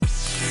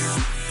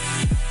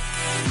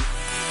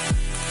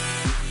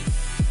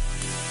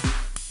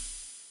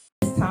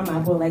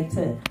I would like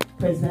to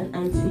present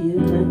unto you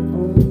not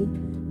only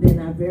been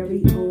our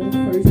very own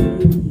first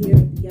lady here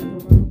at the upper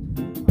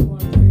room. I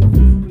want to turn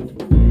this briefly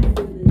back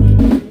to this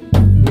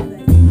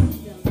morning.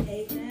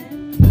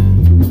 Amen.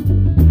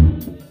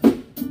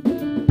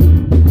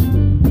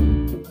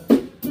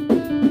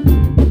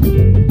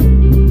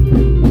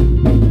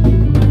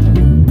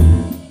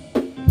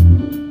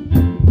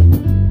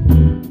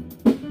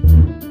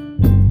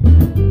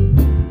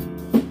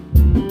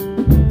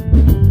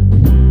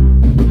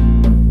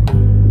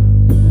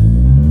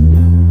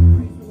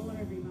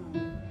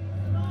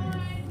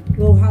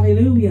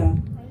 Hallelujah.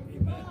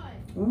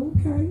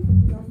 Okay.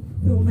 Y'all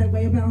feel that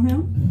way about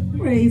him?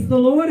 Praise the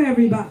Lord,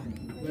 everybody.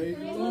 Praise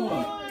the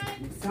Lord.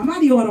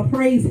 Somebody ought to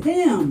praise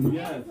him.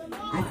 Yes.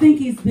 I think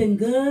he's been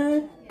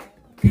good,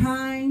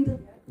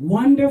 kind,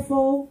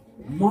 wonderful,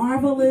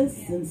 marvelous,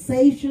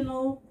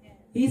 sensational.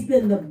 He's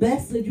been the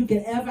best that you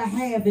could ever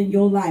have in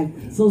your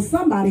life. So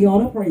somebody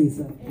ought to praise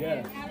him.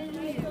 Yes.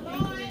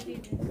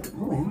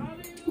 Oh, well.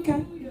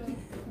 Okay.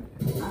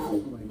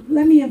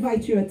 Let me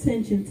invite your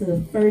attention to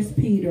 1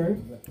 Peter,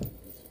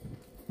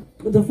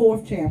 the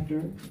 4th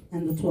chapter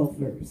and the 12th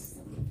verse.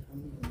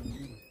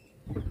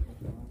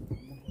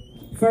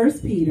 1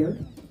 Peter,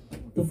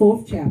 the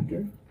 4th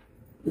chapter,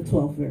 the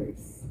 12th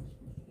verse.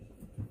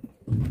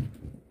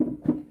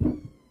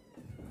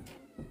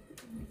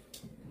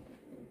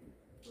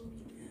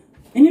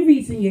 And it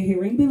reads in your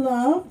hearing,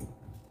 beloved,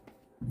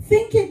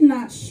 think it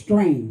not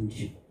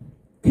strange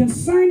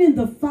concerning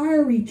the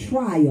fiery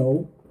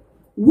trial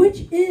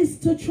which is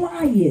to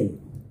try you,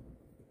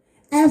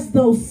 as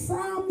though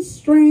some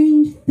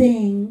strange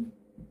thing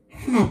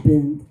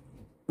happened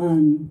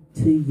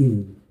unto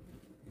you.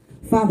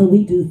 Father,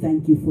 we do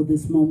thank you for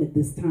this moment,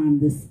 this time,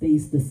 this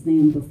space to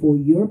stand before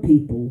your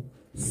people,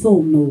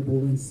 so noble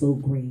and so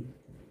great.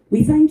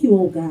 We thank you,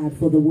 O God,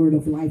 for the word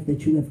of life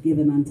that you have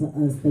given unto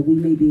us, that we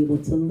may be able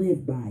to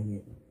live by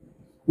it.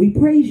 We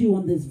praise you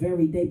on this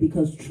very day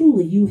because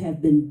truly you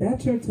have been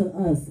better to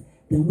us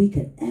than we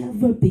could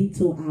ever be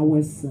to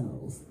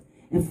ourselves.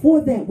 And for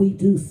that we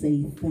do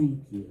say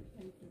thank you.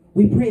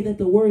 We pray that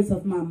the words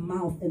of my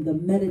mouth and the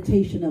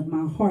meditation of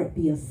my heart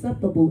be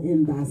acceptable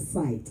in thy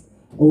sight,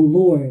 O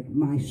Lord,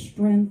 my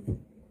strength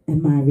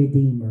and my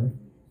redeemer.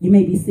 You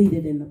may be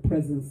seated in the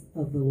presence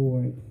of the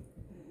Lord.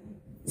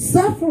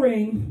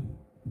 Suffering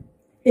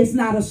is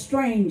not a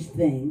strange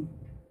thing.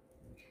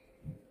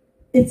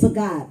 It's a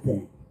God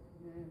thing.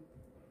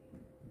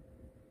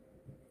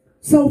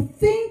 So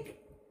think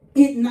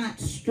it not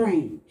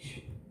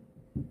strange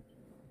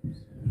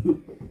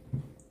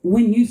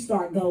when you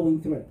start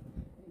going through.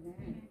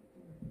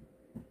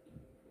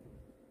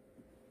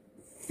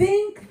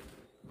 Think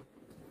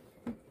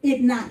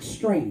it not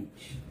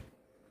strange.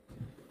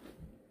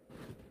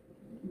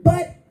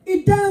 But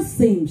it does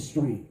seem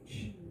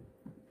strange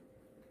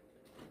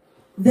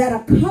that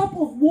a cup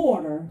of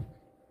water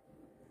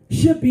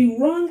should be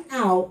wrung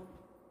out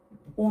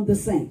on the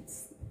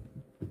saints,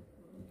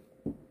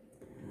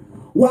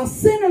 while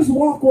sinners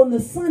walk on the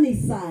sunny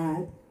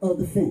side of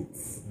the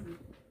fence.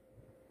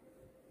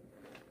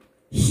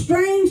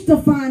 Strange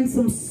to find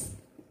some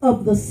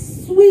of the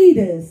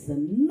sweetest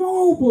and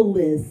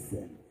noblest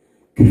and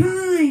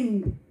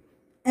kind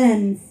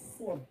and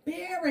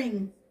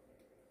forbearing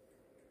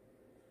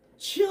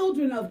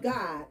children of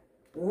God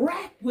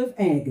racked with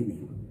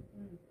agony.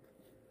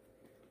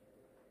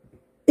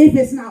 If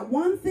it's not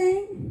one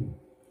thing,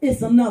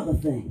 it's another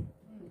thing.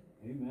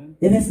 Amen.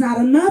 If it's not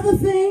another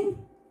thing,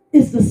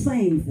 it's the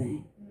same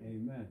thing.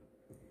 Amen.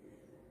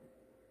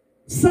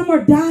 Some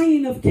are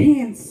dying of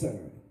cancer,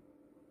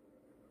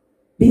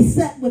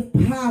 beset with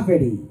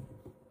poverty,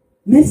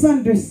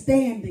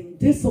 misunderstanding,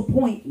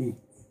 disappointment,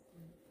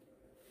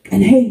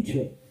 and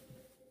hatred.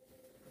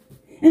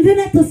 And then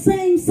at the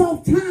same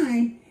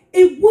time,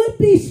 it would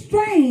be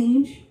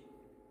strange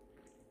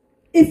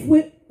if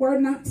it were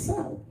not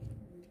so.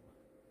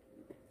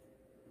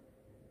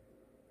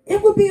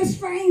 It would be a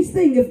strange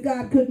thing if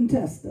God couldn't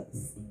test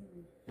us.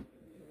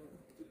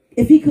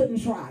 If he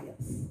couldn't try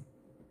us.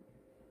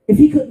 If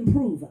he couldn't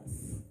prove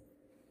us.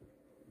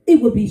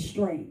 It would be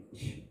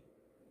strange.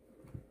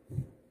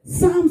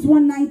 Psalms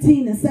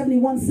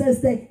 119:71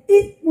 says that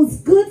it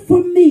was good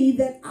for me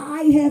that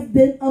I have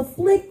been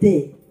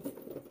afflicted,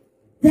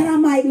 that I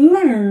might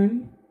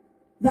learn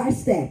thy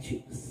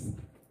statutes,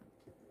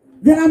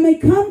 that I may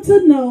come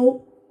to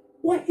know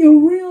what your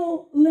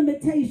real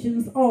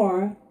limitations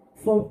are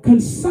for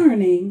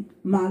concerning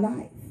my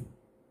life.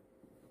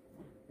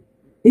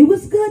 It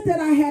was good that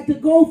I had to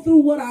go through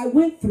what I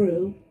went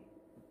through.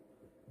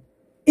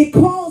 It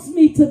caused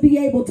me to be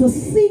able to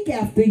seek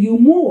after you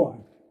more.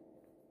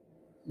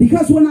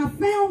 Because when I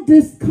found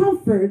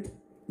discomfort,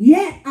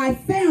 yet I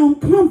found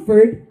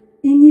comfort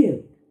in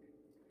you.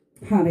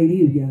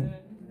 Hallelujah.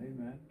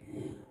 Amen.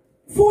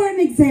 For an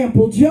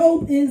example,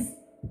 Job is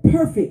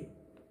perfect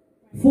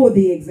for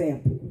the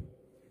example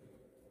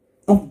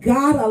of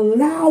God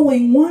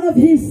allowing one of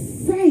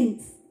his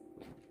saints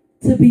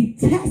to be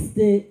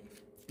tested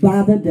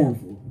by the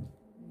devil.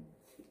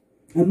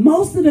 And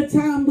most of the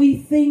time we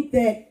think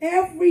that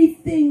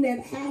everything that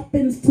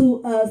happens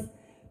to us,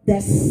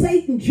 that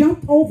Satan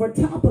jumped over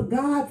top of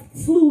God,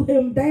 slew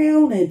him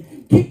down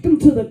and kicked him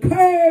to the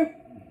curb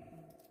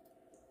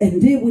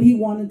and did what he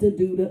wanted to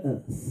do to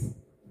us.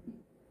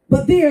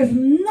 But there's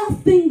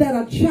nothing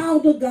that a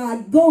child of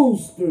God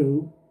goes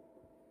through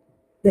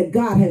that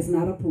God has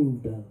not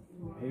approved of.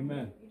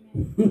 Amen.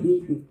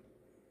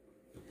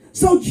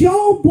 So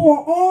Job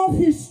bore all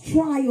his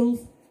trials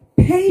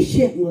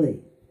patiently,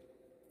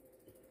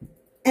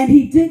 and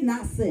he did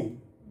not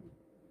sin.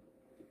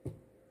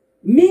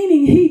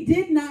 Meaning he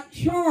did not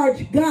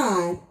charge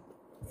God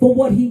for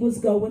what he was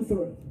going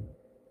through.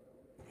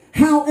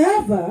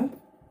 However,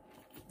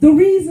 the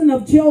reason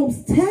of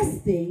Job's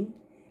testing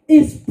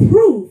is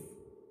proof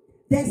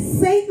that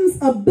Satan's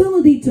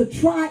ability to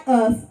try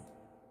us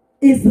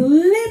is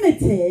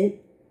limited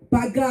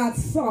by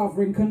God's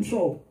sovereign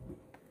control.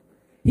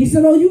 He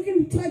said, oh, you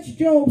can touch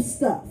Job's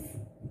stuff,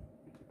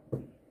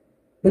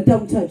 but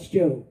don't touch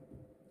Job.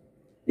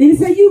 And he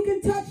said, you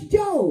can touch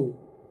Job,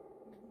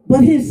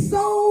 but his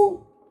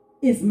soul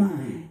is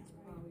mine.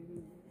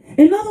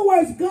 In other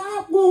words,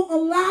 God will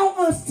allow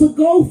us to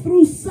go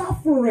through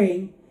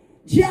suffering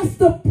just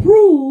to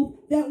prove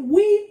that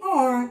we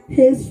are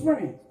his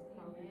friend.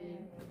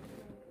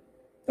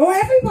 Or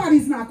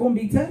everybody's not going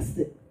to be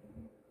tested,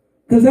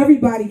 because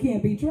everybody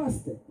can't be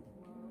trusted.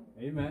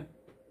 Amen.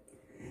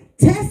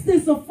 Test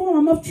is a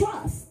form of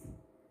trust.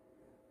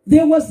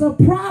 There was a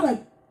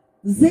product,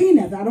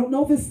 Zenith. I don't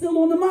know if it's still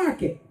on the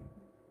market,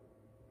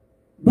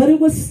 but it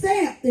was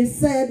stamped. It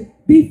said,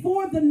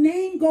 before the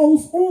name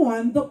goes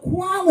on, the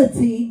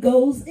quality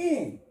goes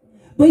in.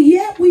 But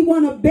yet we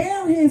want to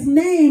bear his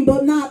name,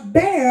 but not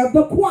bear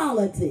the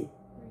quality.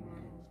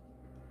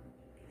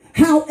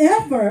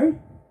 However,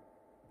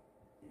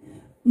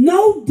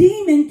 no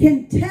demon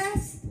can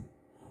test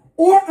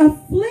or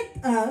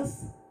afflict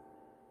us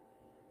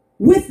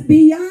with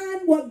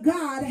beyond what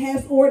God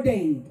has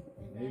ordained.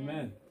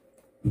 Amen.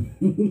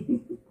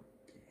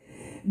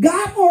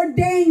 God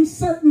ordained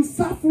certain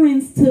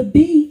sufferings to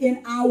be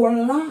in our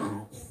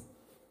lives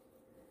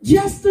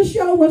just to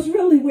show us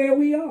really where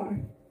we are.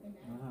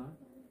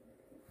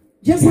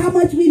 Just how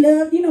much we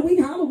love. You know, we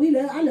holler, we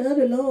love. I love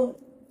the Lord.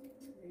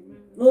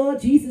 Lord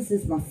Jesus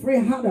is my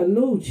friend.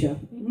 Hallelujah.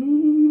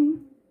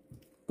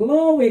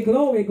 Glory,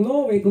 glory,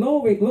 glory,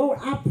 glory, glory.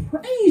 I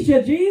praise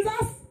you,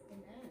 Jesus.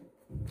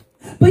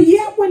 But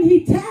yet when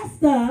he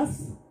tests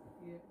us,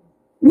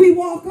 we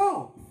walk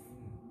off.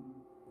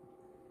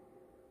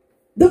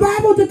 The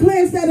Bible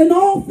declares that in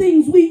all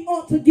things we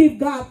ought to give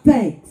God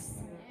thanks.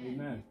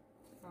 Amen.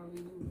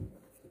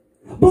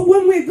 But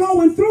when we're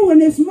going through,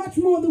 and it's much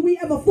more than we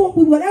ever thought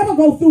we would ever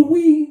go through,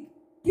 we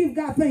give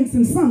God thanks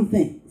in some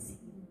things.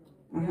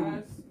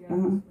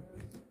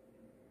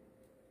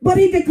 But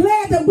he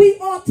declared that we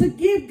ought to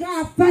give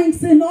God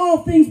thanks in all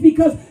things,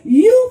 because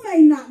you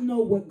may not know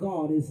what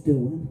God is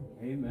doing.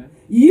 Amen.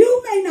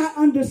 You may not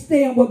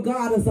understand what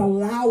God is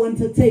allowing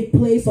to take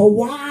place or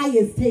why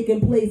it's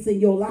taking place in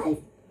your life,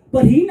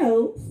 but he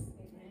knows.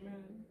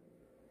 Amen.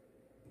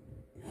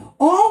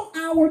 All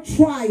our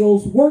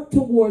trials work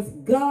towards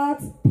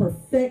God's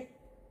perfect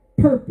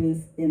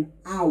purpose in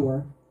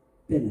our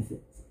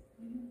benefits.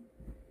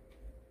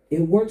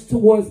 It works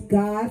towards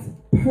God's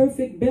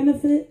perfect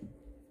benefit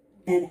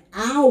and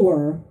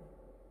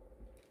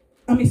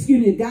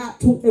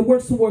it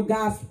works toward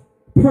God's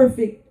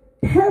perfect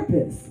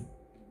purpose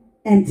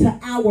and to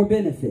our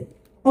benefit.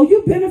 Oh,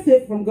 you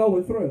benefit from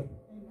going through.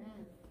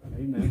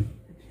 Amen.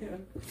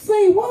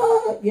 Say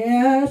what?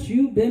 Yes,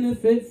 you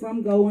benefit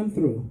from going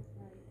through.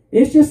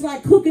 It's just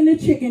like cooking the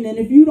chicken, and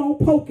if you don't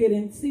poke it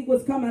and see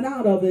what's coming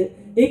out of it,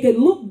 it can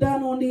look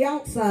done on the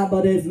outside,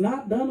 but it's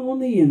not done on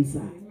the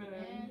inside.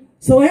 Amen.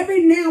 So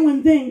every now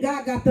and then,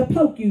 God got to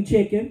poke you,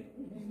 chicken.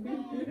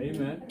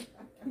 Amen.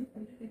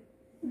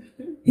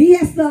 He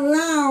has to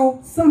allow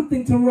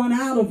something to run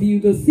out of you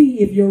to see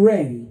if you're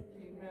ready.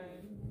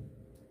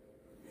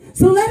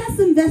 So let us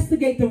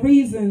investigate the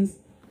reasons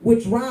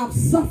which rob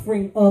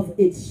suffering of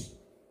its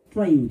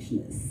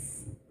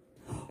strangeness.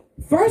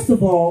 First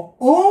of all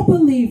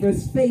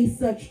believers face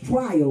such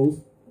trials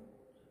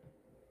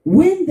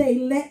when they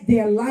let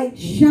their light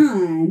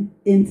shine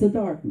into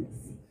darkness.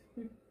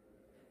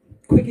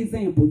 Quick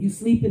example, you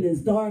sleep and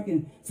it's dark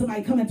and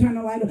somebody come and turn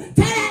the light on. Turn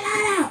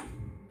that light out!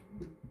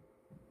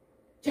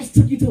 Just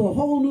took you to a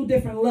whole new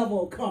different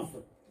level of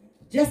comfort.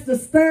 Just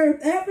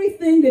disturbed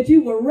everything that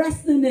you were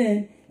resting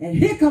in, and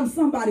here comes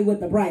somebody with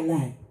the bright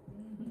light.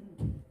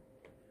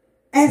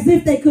 As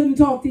if they couldn't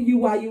talk to you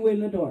while you were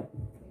in the dark.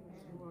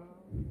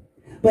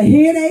 But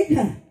here they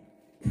come.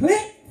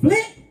 Click,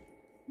 flick.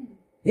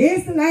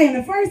 Here's the light. And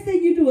the first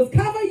thing you do is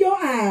cover your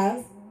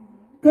eyes,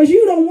 because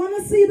you don't want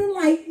to see the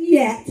light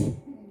yet.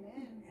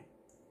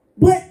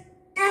 But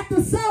at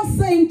the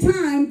same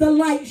time, the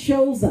light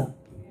shows up.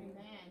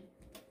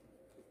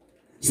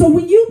 So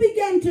when you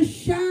begin to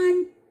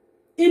shine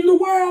in the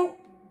world,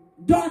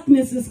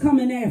 darkness is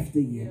coming after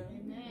you.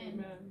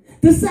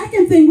 The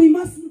second thing, we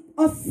must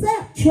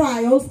accept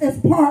trials as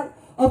part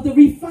of the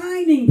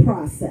refining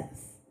process.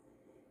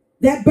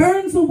 that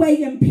burns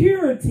away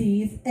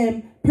impurities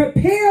and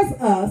prepares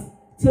us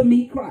to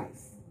meet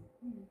Christ.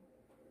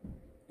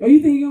 Or you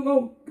think you're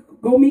going to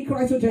go meet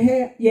Christ with your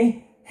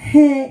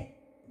head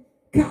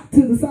cocked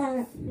to the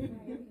side?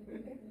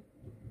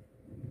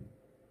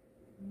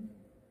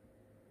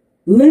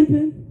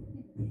 Limping?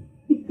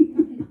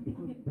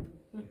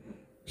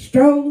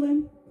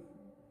 Strolling?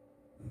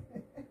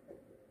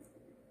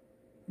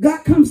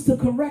 God comes to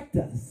correct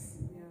us.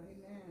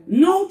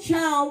 No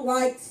child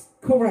likes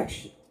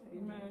correction.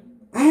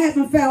 I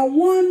haven't found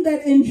one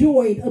that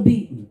enjoyed a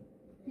beating,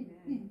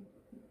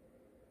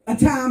 a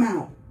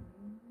timeout,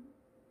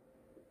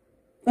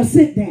 a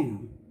sit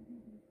down,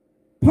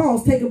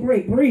 pause, take a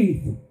break,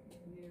 breathe.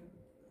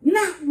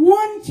 Not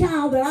one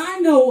child that I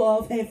know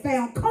of had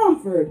found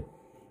comfort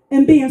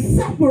in being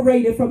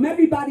separated from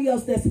everybody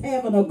else that's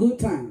having a good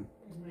time.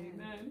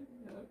 Amen.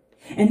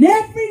 And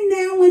every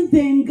now and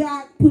then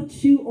God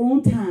puts you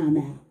on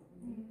timeout.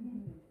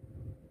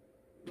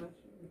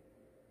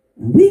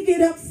 And we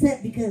get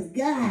upset because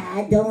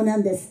God don't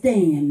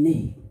understand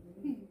me.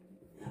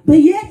 But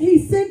yet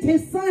he sent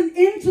his son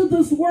into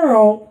this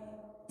world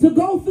to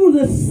go through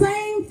the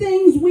same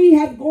things we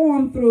have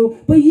gone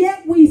through, but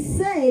yet we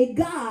say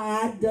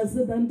God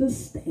doesn't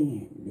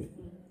understand me.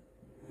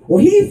 Or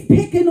he's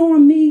picking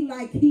on me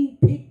like he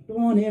picked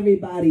on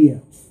everybody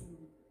else.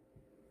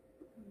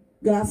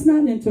 God's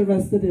not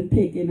interested in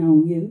picking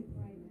on you.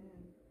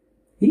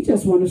 He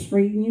just wants to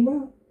straighten you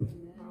out.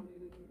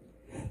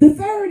 The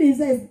third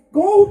is, as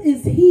gold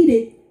is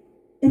heated,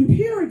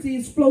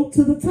 impurities float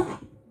to the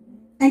top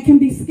and can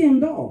be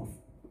skimmed off.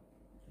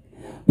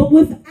 But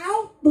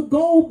without the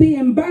gold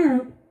being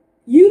burnt,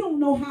 you don't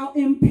know how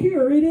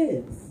impure it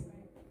is.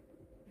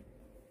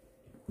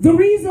 The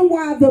reason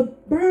why the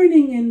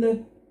burning and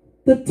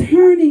the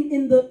turning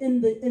in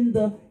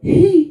the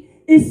heat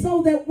is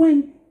so that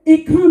when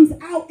it comes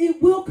out,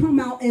 it will come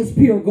out as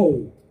pure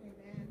gold.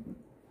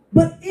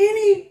 But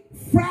any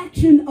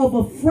fraction of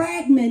a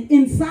fragment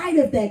inside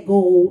of that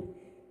gold,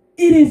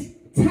 it is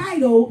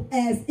titled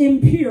as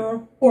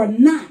impure or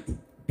not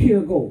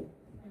pure gold.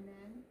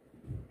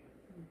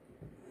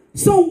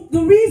 So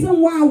the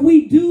reason why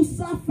we do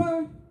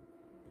suffer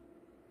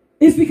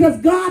is because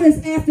God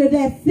is after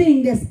that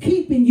thing that's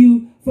keeping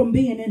you from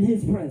being in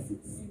his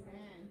presence.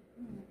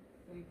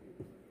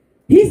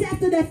 He's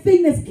after that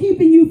thing that's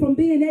keeping you from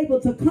being able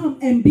to come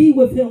and be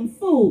with him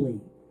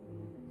fully.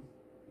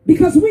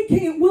 Because we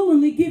can't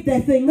willingly give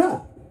that thing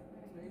up.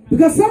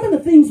 Because some of the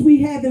things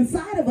we have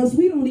inside of us,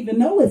 we don't even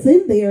know it's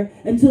in there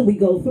until we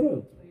go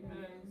through.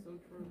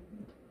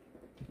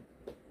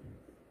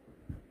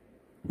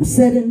 I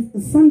said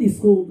in Sunday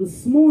school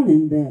this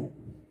morning that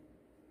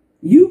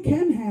you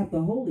can have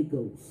the Holy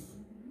Ghost,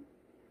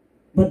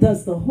 but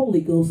does the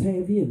Holy Ghost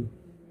have you?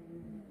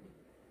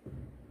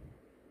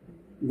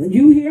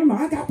 You hear me?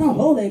 I got the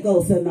Holy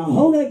Ghost and the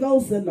Holy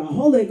Ghost and the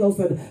Holy Ghost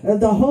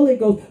and the Holy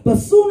Ghost. But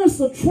soon as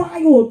the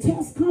trial or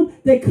test come,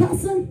 they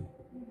cussing,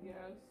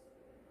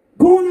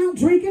 going out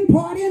drinking,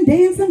 partying,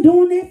 dancing,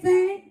 doing their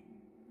thing.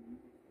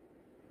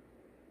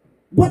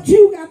 But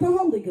you got the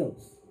Holy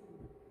Ghost.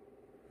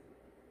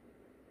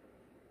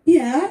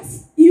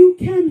 Yes, you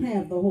can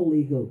have the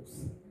Holy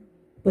Ghost.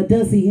 But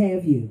does he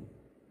have you?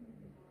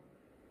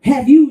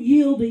 Have you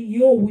yielded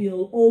your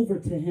will over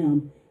to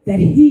him that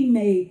he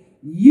may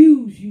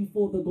use you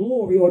for the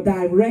glory or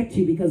direct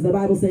you? Because the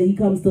Bible says he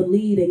comes to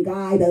lead and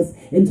guide us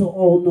into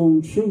all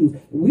known truths.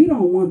 We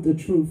don't want the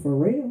truth for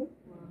real.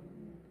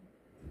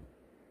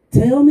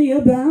 Tell me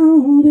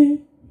about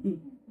it.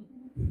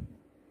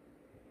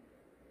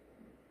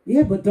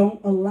 Yeah, but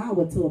don't allow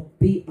it to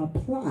be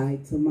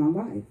applied to my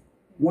life.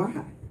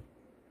 Why?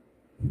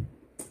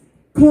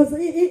 Because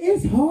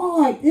it's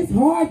hard. It's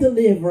hard to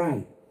live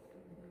right.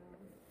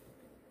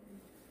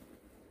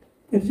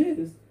 It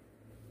is.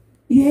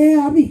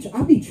 Yeah, I be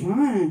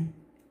trying.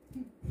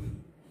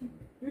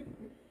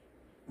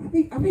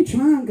 I be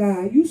trying,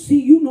 God. You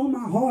see, you know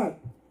my heart.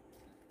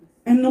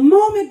 And the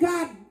moment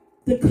God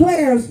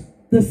declares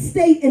the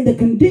state and the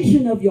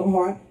condition of your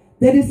heart,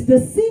 that it's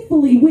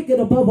deceitfully wicked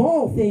above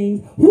all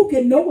things, who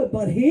can know it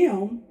but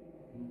him?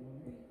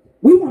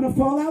 We want to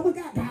fall out with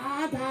God.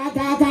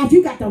 God,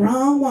 you got the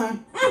wrong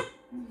one. Huh?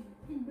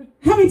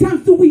 How many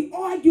times do we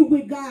argue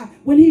with God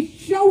when he's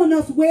showing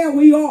us where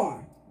we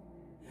are?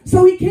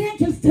 So he can't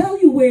just tell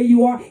you where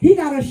you are. He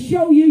got to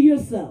show you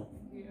yourself.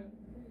 Yeah.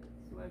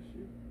 Bless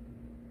you.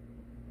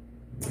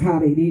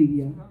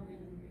 Hallelujah.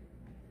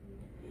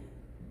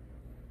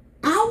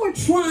 Our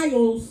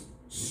trials,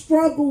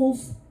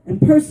 struggles,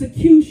 and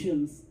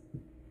persecutions,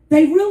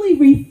 they really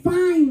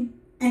refine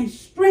and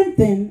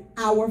strengthen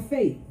our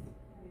faith,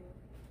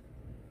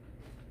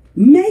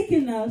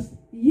 making us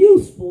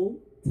useful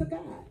to God.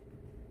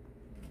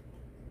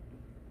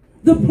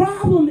 The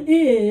problem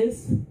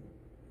is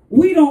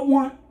we don't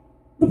want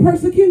the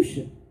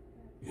persecution.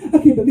 I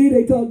can't believe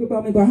they talked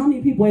about me, but how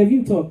many people have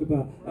you talked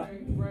about?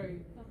 Right.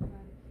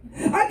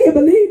 I can't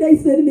believe they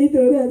sent me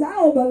through this. I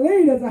don't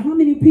believe this. How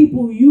many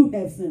people you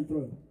have sent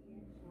through?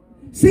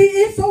 See,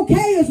 it's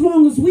okay as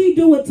long as we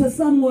do it to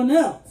someone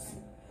else.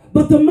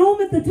 But the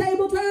moment the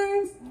table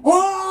turns,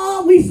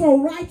 oh, we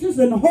so righteous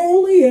and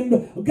holy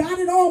and got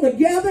it all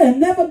together and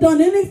never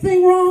done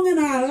anything wrong in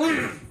our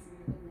life.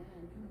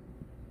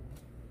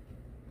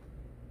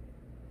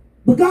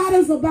 But God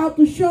is about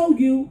to show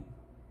you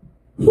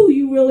who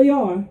you really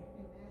are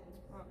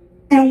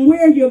and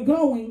where you're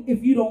going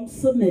if you don't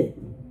submit.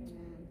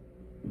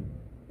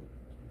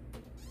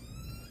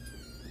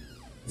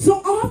 So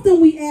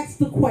often we ask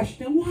the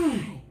question,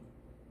 why?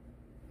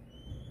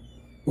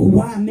 Or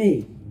why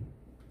me?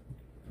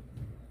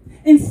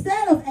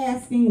 Instead of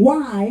asking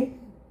why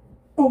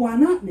or why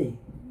not me.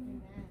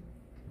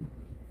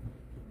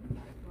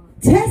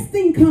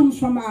 Testing comes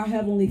from our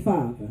Heavenly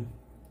Father.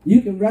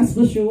 You can rest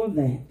assured of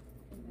that.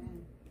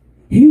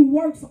 He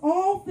works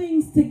all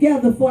things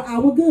together for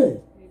our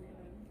good.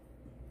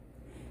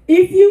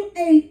 If you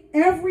ate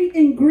every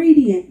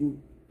ingredient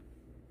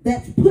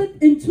that's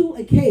put into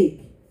a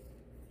cake,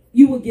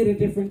 you will get a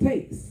different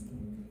taste.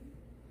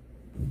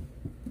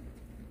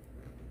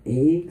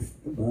 Eggs,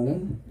 the butter,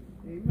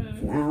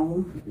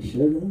 flour, the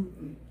sugar,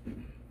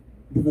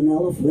 the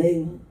vanilla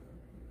flavor,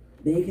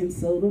 baking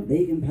soda,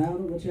 baking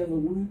powder, whichever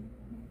one,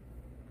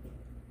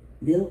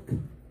 milk.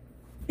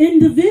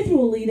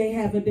 Individually, they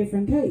have a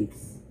different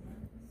taste.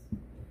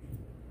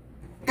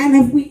 And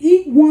if we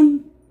eat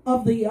one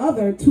of the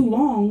other too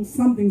long,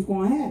 something's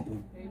going to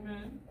happen.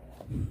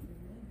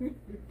 Amen.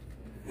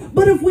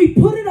 But if we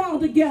put it all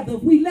together,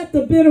 if we let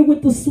the bitter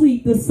with the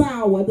sweet, the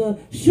sour, the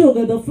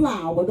sugar, the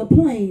flour, the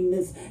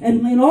plainness,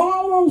 and when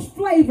all those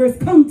flavors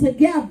come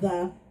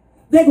together,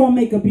 they're going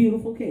to make a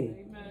beautiful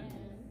cake.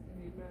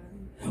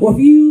 Amen. Or if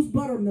you use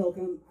buttermilk,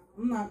 I'm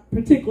not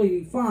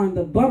particularly fond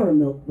of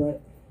buttermilk,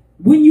 but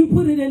when you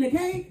put it in a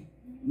cake,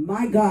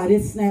 my God,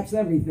 it snaps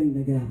everything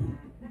together.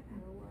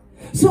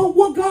 So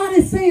what God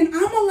is saying,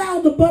 I'm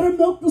allowed the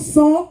buttermilk, the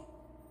salt,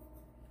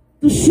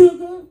 the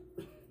sugar,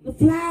 the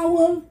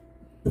flour,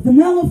 the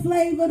vanilla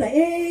flavor, the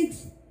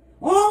eggs,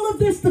 all of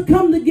this to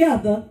come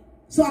together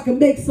so I can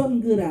make something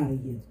good out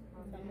of you.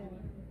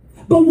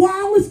 But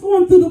while it's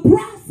going through the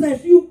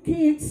process, you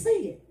can't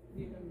see it.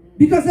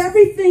 Because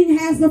everything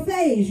has a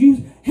phase.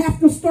 You have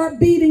to start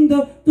beating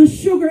the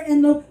sugar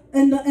and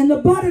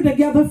the butter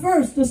together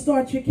first to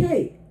start your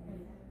cake.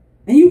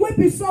 And you whip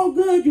it so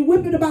good, you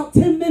whip it about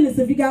 10 minutes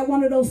if you got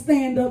one of those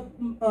stand-up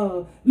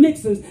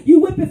mixers.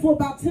 You whip it for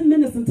about 10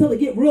 minutes until it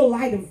get real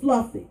light and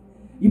fluffy.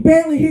 You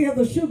barely hear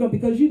the sugar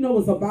because you know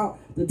it's about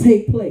to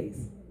take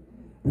place.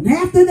 And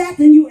after that,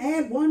 then you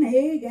add one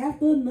egg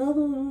after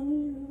another.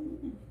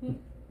 And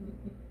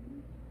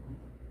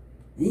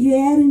you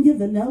add in your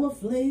vanilla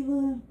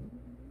flavor.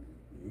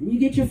 And you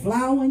get your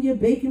flour and your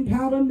baking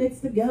powder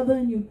mixed together,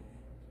 and you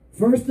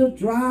first the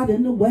dry,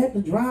 then the wet,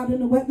 the dry, then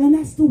the wet. And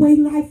that's the way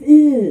life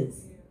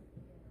is.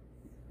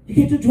 You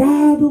get the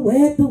dry, the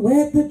wet,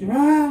 the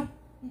dry.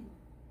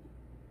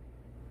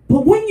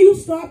 But when you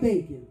start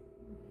baking,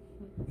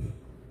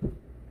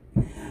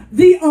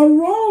 the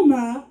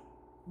aroma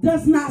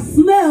does not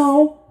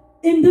smell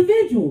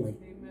individually.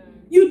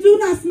 Amen. You do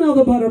not smell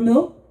the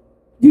buttermilk.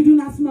 You do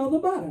not smell the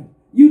butter.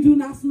 You do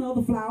not smell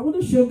the flour,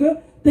 the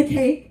sugar, the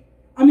cake.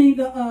 I mean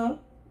the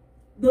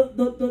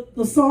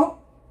salt.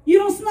 You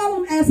don't smell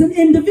them as an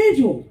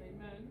individual.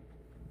 Amen.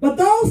 But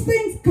those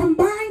things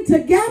combine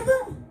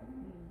together,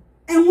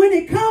 and when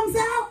it comes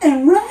out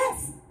and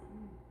rests,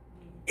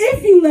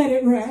 if you let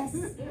it rest,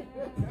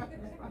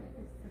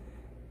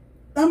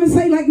 I'm going to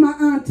say like my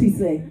auntie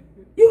said,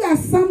 you got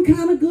some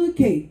kind of good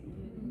cake.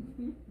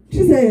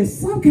 She says,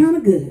 some kind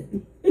of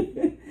good.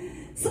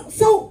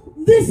 So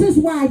this is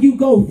why you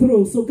go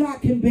through, so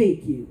God can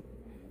bake you.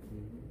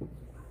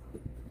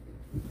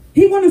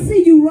 He want to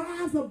see you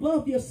rise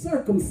above your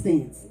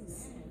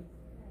circumstances.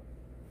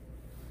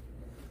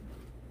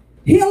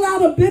 He allowed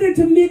the bitter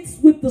to mix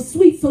with the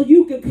sweet so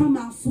you can come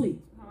out sweet.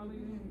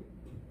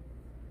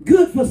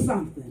 Good for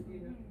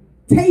something.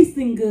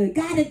 Tasting good.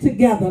 Got it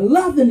together.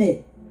 Loving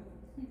it.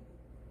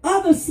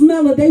 Others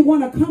smell it. They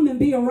want to come and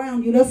be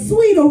around you. The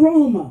sweet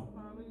aroma.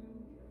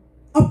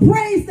 A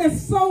praise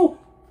that's so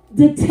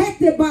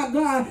detected by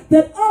God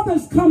that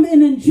others come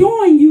and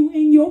enjoy you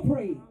in your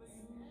praise.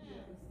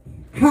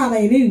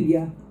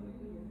 Hallelujah.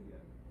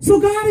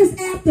 So God is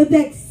after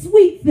that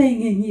sweet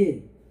thing in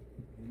you.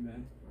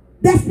 Amen.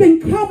 That's been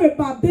covered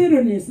by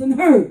bitterness and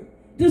hurt,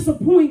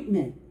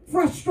 disappointment,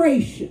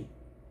 frustration.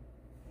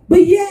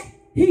 But yet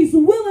he's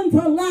willing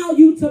to allow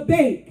you to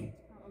bake.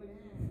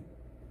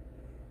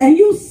 And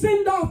you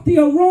send off the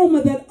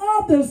aroma that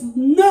others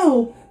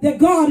know that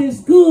God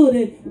is good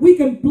and we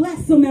can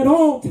bless him at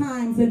all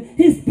times and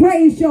his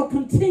praise shall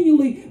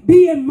continually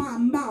be in my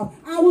mouth.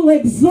 I will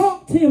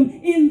exalt him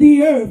in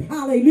the earth.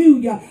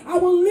 Hallelujah. I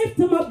will lift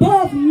him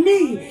above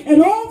me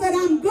and all that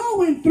I'm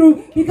going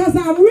through because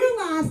I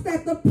realize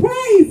that the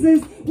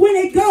praises, when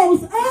it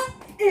goes up,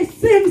 it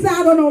sends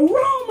out an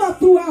aroma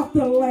throughout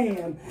the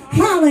land.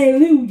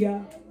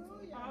 Hallelujah.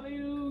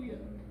 Hallelujah.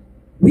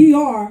 We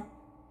are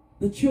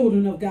the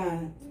children of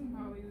God.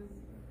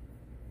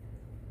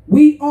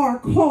 We are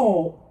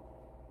called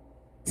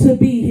to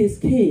be his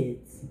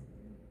kids.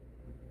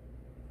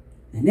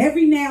 And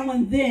every now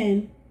and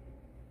then,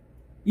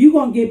 you're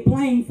going to get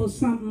blamed for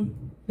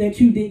something that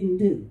you didn't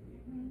do.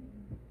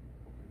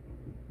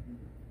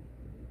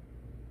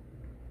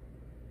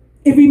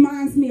 It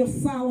reminds me of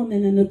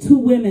Solomon and the two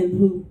women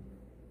who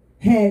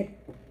had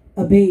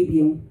a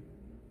baby.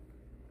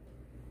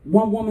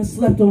 One woman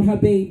slept on her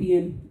baby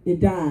and it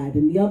died.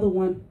 And the other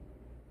one,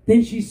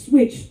 then she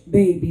switched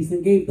babies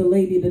and gave the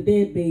lady the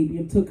dead baby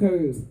and took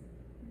hers.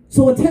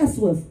 So a test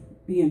was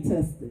being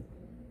tested.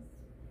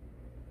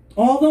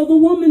 Although the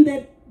woman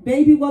that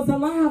baby was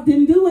alive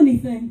didn't do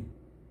anything,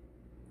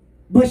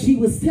 but she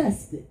was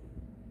tested.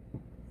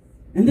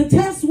 And the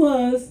test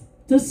was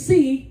to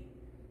see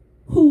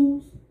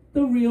who's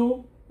the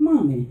real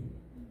mommy.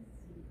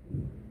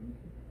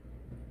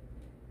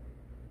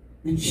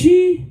 And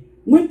she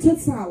went to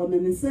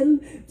Solomon and said,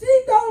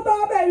 "She thought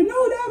my baby.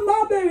 No, that's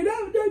my baby."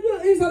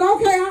 He said,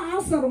 "Okay,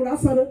 I'll settle it. I'll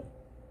settle it.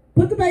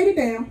 Put the baby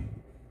down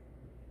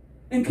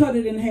and cut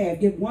it in half.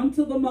 Give one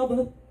to the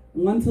mother,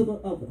 one to the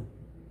other.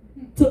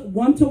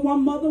 One to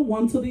one mother,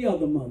 one to the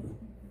other mother."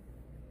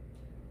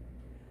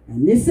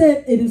 And they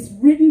said, it is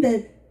written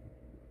that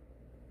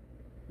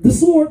the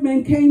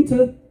swordman came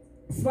to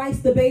slice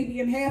the baby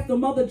in half. The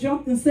mother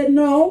jumped and said,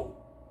 "No,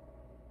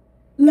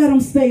 let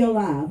him stay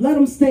alive. Let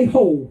him stay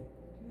whole."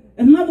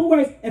 In other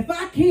words, if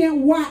I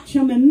can't watch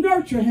him and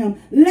nurture him,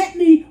 let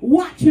me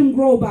watch him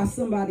grow by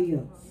somebody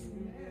else.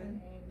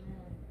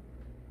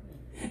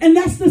 And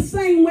that's the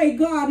same way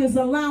God is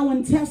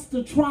allowing tests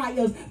to try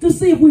us to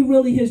see if we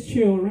really his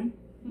children.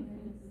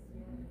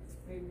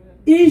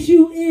 Is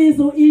you is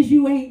or is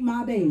you ain't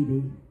my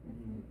baby?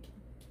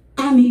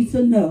 I need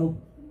to know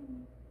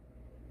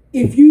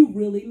if you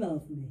really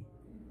love me.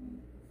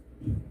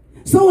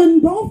 So in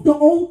both the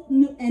Old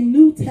and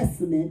New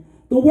Testament,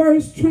 the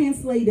words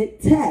translated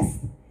test,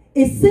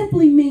 it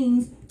simply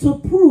means to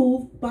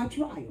prove by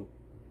trial.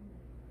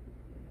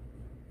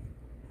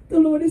 The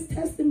Lord is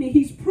testing me.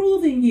 He's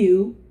proving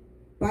you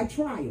by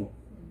trial.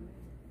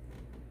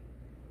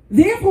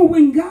 Therefore,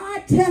 when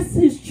God tests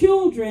his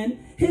children,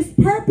 his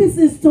purpose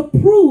is to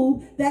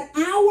prove that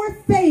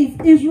our faith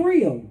is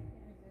real.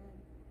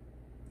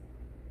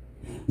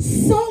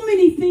 So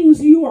many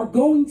things you are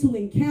going to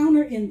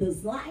encounter in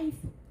this life.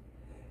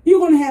 You're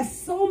going to have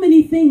so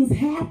many things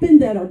happen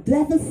that are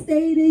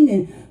devastating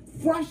and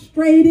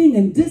frustrating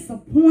and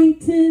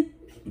disappointed.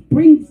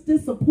 Brings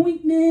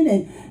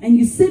disappointment, and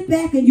you sit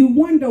back and you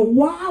wonder,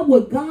 why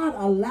would God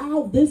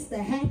allow this to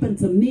happen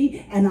to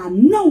me? And I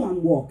know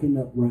I'm walking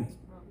upright.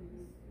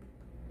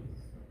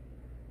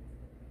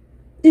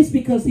 It's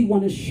because he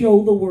wants to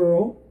show the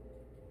world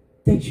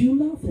that you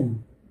love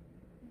him.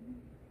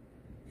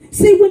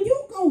 See, when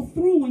you go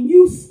through and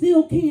you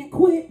still can't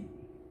quit,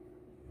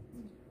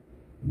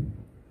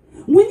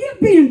 when you're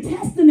being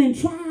tested and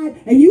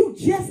tried and you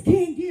just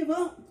can't give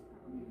up,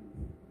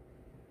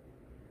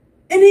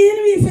 and the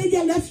enemy say,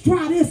 "Yeah, let's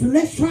try this and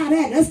let's try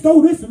that. Let's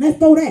throw this and let's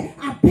throw that."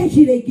 I bet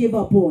you they give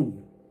up on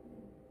you.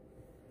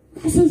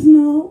 I says,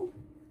 "No.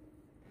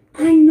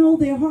 I know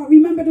their heart."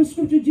 Remember the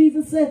scripture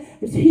Jesus said,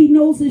 he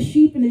knows his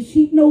sheep and his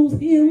sheep knows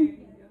him.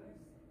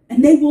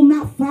 And they will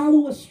not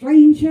follow a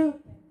stranger.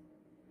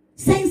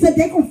 Saints said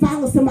they're going to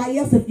follow somebody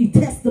else if you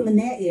test them in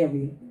that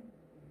area.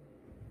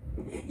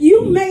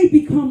 You may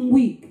become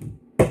weak,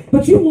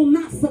 but you will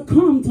not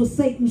succumb to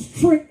Satan's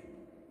trick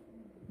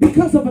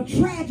because of a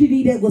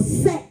tragedy that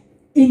was set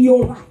in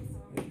your life.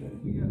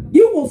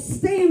 You will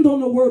stand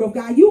on the word of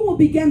God. You will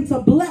begin to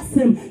bless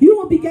him. You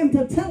will begin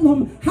to tell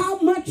him how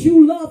much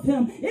you love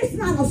him. It's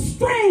not a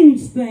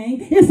strange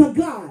thing. It's a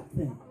God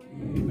thing.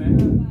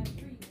 Amen.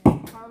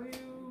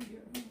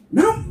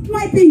 Now, you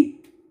might be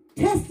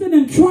tested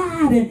and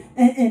tried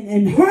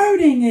and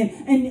hurting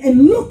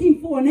and looking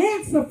for an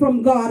answer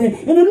from God.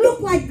 And it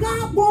looks like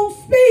God won't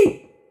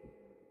speak.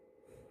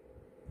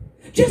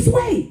 Just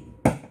wait.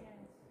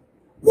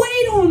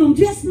 Wait on him.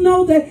 Just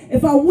know that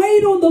if I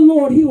wait on the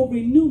Lord, he will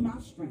renew my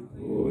strength.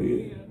 Oh,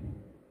 yeah.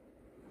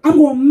 I'm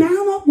going to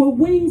mount up with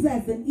wings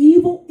as an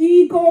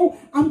eagle.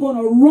 I'm going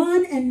to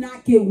run and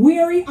not get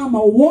weary. I'm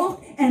going to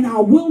walk and I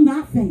will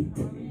not faint.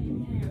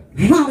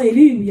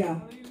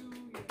 Hallelujah.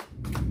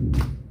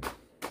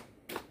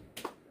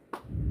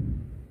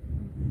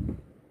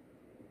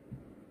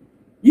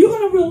 You're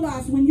going to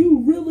realize when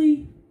you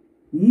really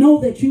know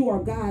that you are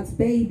God's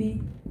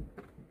baby,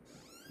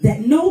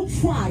 that no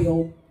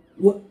trial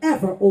will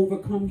ever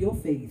overcome your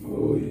faith.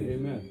 Oh, yeah.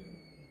 Amen.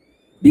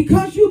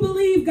 Because you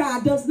believe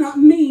God does not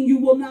mean you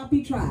will not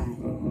be tried.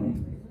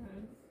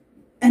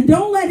 And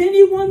don't let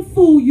anyone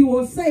fool you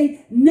or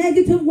say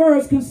negative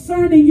words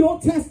concerning your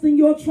test and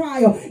your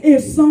trial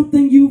if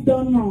something you've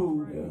done wrong.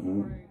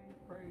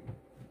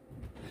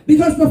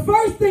 Because the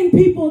first thing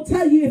people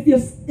tell you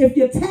if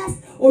your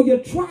test or your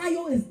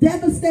trial is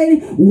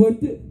devastating,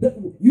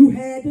 you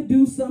had to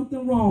do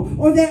something wrong.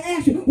 Or they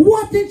ask you,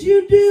 what did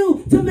you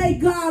do to make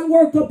God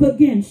work up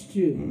against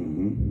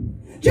you?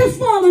 Just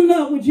fall in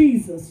love with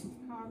Jesus.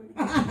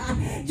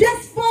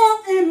 Just fall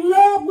in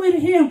love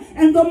with him.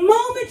 And the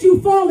moment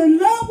you fall in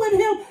love with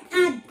him,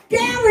 I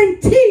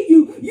guarantee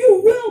you,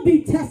 you will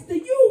be tested.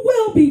 You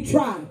will be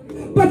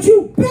tried. But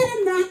you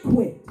better not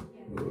quit.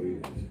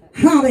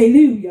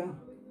 Hallelujah.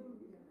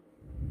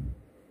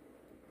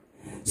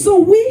 So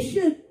we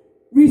should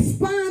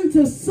respond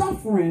to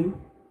suffering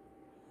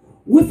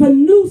with a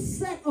new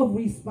set of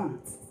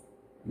responses.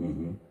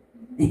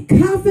 And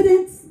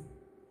confidence,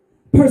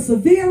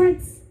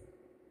 perseverance,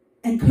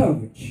 and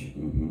courage.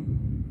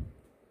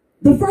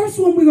 The first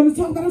one we're going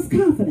to talk about is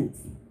confidence.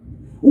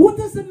 What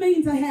does it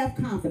mean to have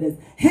confidence?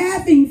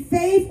 Having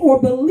faith or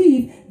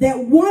belief that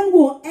one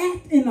will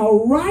act in a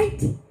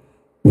right,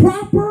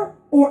 proper,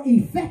 or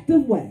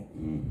effective way.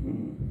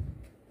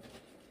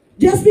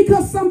 Just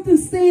because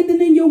something's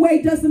standing in your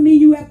way doesn't mean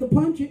you have to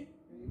punch it.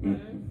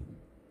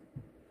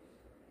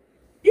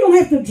 You don't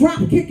have to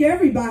drop kick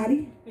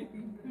everybody.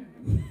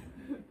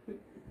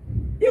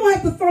 You don't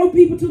have to throw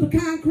people to the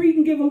concrete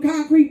and give them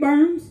concrete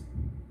burns.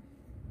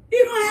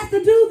 You don't have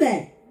to do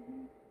that.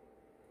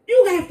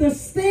 You have to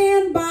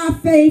stand by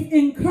faith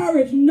and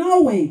courage,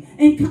 knowing,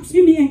 and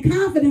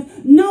confidence,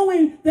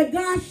 knowing that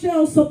God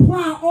shall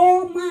supply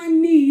all my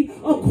need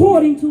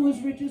according to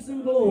his riches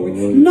and glory.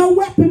 No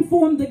weapon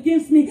formed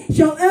against me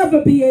shall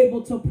ever be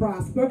able to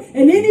prosper.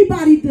 And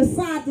anybody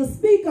decide to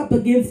speak up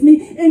against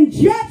me in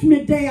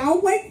judgment day,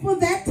 I'll wait for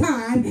that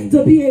time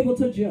to be able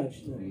to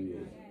judge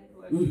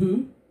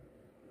them.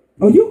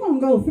 Oh, you're going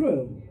to go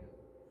through.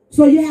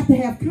 So you have to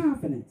have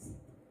confidence.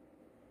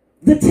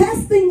 The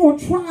testing or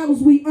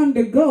trials we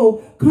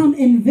undergo come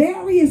in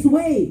various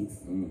ways.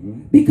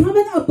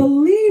 Becoming a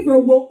believer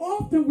will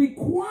often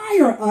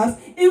require us,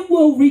 it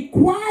will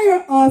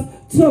require us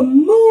to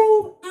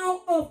move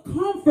out of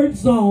comfort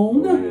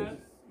zone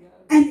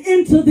and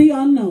into the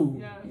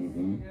unknown.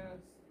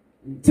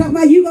 Talking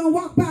about you going to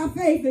walk by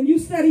faith and you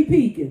steady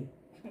peeking.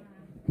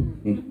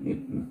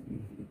 And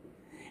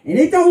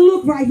it don't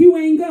look like you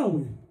ain't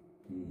going.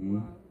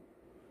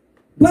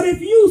 But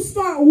if you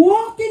start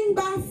walking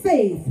by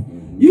faith,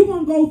 you're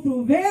going to go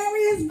through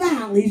various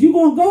valleys. You're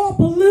going to go up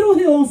a little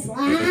hill and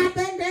slide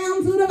back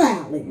down to the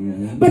valley.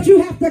 But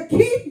you have to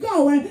keep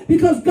going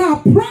because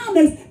God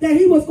promised that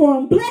he was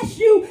going to bless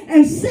you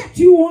and set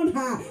you on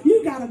high.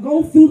 You got to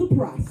go through the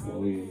process.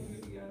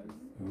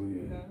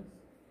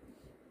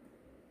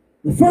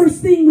 The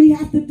first thing we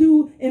have to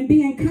do in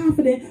being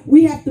confident,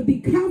 we have to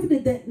be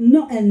confident that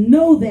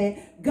know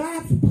that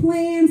God's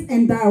plans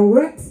and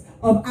directs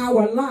of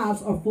our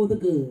lives are for the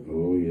good.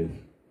 Oh, yes.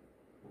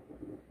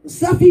 The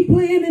stuff he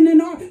planning in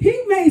our,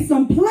 he made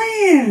some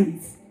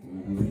plans.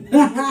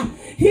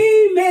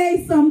 He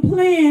made some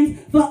plans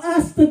for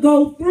us to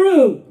go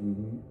through.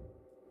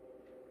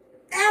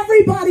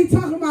 Everybody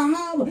talking about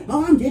how,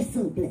 oh, I'm just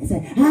so blessed.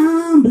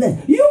 I'm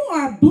blessed. You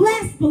are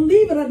blessed,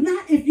 believe it or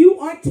not, if you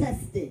are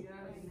tested.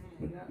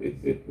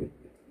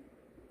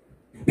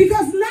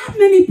 Because not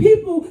many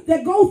people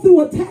that go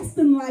through a test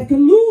in life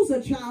can lose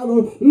a child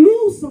or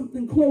lose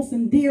something close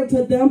and dear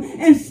to them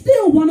and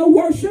still want to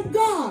worship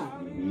God.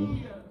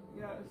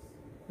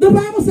 The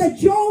Bible said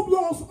Job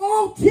lost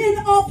all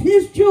 10 of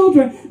his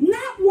children,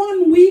 not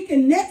 1 week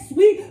and next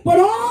week, but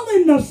all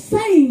in the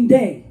same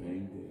day.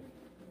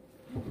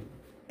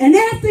 And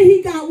after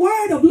he got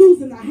word of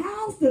losing the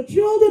house, the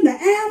children, the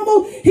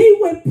animals, he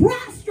went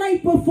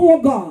prostrate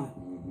before God.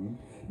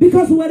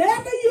 Because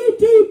whatever you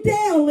do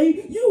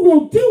daily, you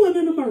will do in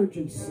an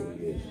emergency.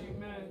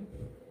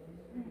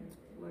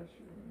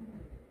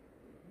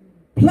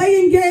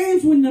 Playing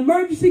games, when the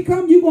emergency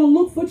comes, you're going to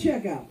look for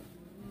checkout.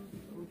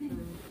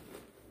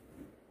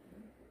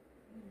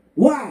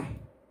 Why?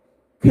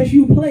 Because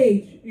you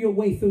played your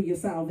way through your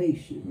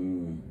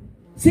salvation.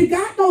 See,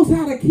 God knows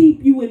how to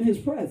keep you in his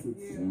presence.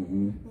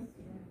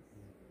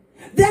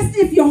 That's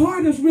if your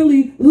heart is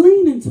really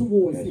leaning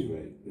towards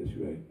him. That's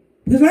right.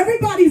 Because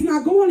everybody's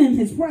not going in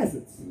his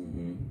presence.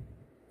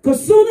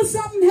 Because soon as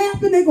something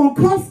happens, they're going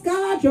to cuss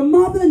God, your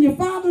mother, and your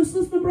father, and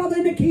sister, brother,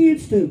 and the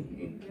kids too.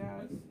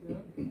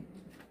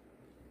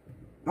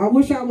 I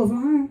wish I was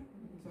lying.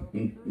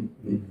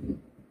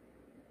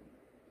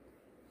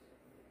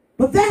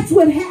 But that's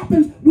what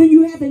happens when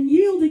you haven't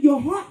yielded your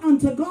heart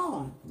unto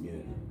God.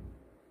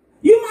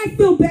 You might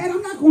feel bad.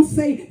 I'm not going to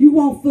say you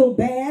won't feel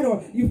bad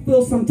or you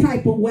feel some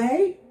type of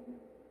way.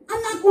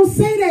 I'm not going to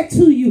say that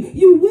to you.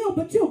 You will,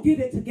 but you'll get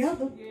it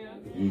together.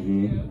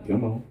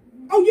 Come on.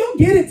 Oh, you'll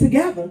get it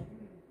together.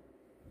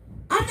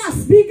 I'm not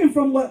speaking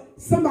from what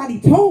somebody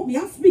told me.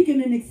 I'm speaking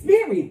in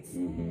experience.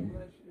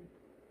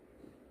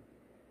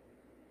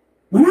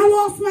 When I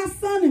lost my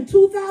son in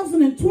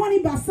 2020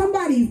 by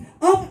somebody's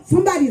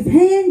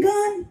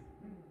handgun,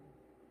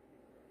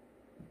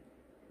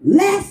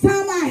 last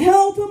time I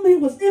held him, it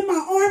was in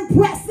my arm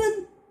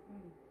pressing.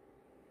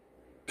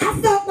 I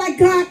felt like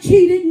God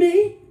cheated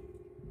me.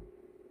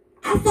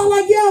 I felt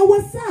like, yo,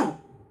 what's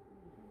up?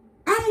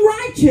 I'm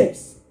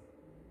righteous.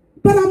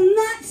 But I'm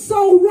not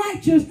so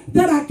righteous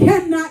that I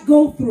cannot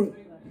go through.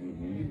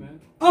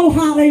 Oh,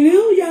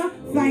 hallelujah.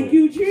 Thank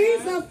you,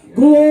 Jesus.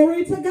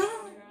 Glory to God.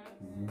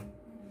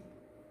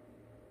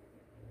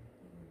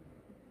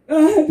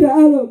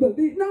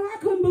 I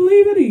couldn't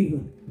believe it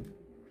either.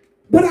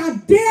 But I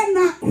dare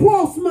not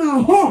cross my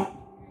heart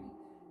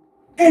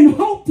and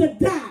hope to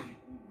die.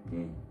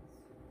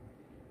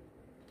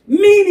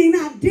 Meaning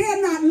I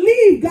dare not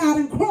leave believe God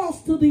and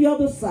cross to the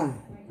other side.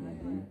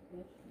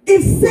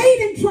 If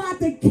Satan tried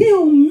to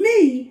kill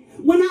me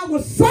when I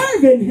was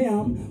serving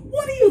him,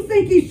 what do you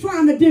think he's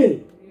trying to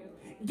do?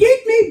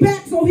 Get me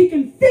back so he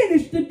can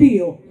finish the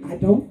deal? I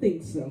don't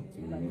think so.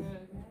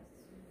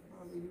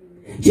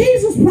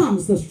 Jesus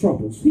promised us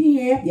troubles.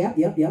 Yep.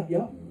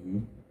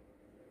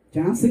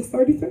 John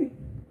 6:33.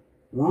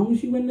 As long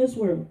as you in this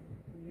world,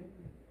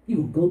 you're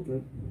going to go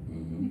through.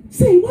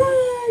 Say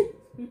what?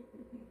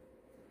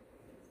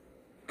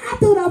 I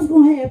thought I was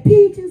going to have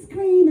peaches,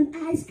 cream, and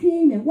ice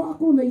cream and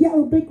walk on the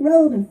yellow brick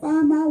road and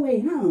find my way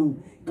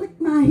home. Click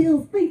my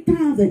heels 3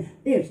 times and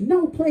there's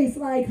no place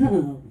like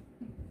home.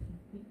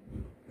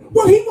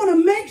 Well, he want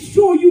to make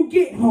sure you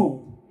get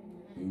home.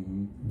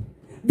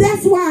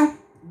 That's why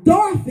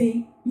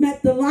Dorothy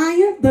met the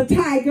lion, the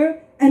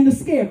tiger, and the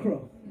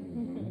scarecrow.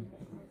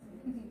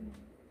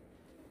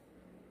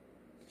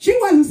 She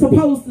wasn't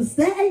supposed to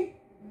stay.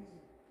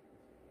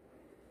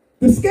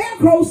 The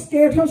scarecrow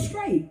scared her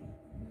straight.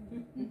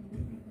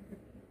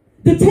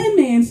 The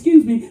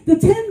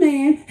Tin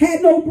Man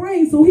had no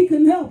brain, so he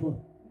couldn't help her.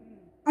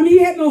 I mean,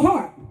 he had no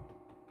heart.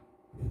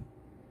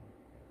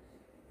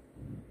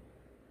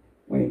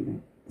 Wait a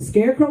minute. The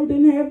scarecrow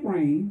didn't have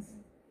brains.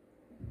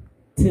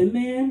 Tin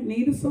Man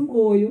needed some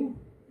oil.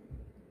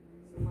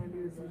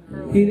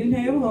 He didn't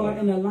have heart,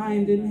 and the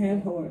lion didn't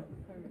have heart.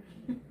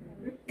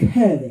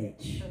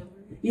 Courage.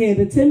 Yeah,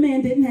 the Tin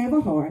Man didn't have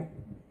a heart,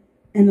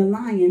 and the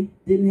lion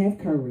didn't have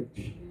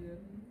courage.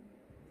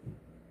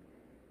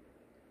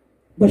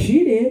 But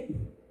she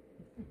did.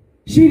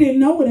 She didn't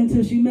know it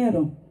until she met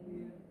him.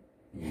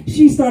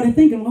 She started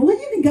thinking, well,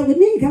 you can go with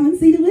me. Come and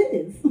see the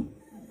Wiz.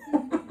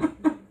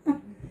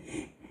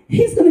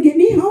 He's going to get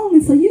me home,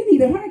 and so you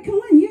need a heart. Come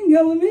on, you can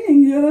go with me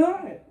and get a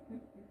heart.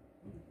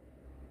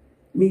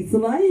 Meet the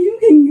lion, you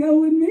can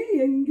go with me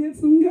and get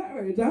some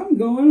courage. I'm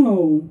going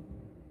home.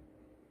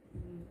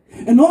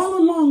 And all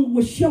along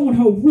was showing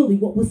her really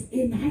what was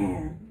in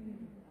her.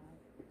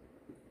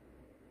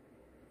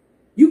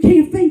 You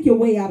can't think your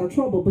way out of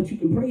trouble, but you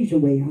can praise your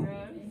way out.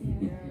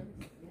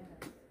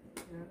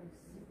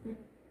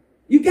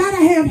 You got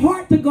to have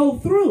heart to go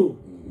through.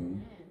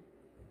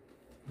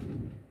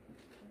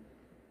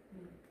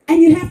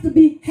 And you have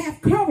to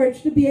have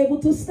courage to be able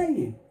to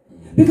stand.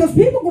 Because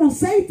people are going to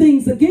say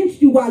things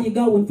against you while you're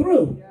going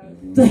through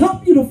to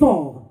help you to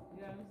fall.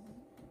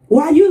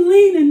 While you're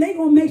leaning, they're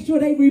going to make sure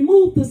they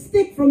remove the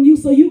stick from you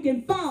so you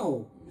can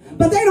fall.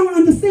 But they don't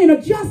understand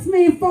a just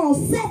man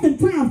falls 7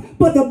 times,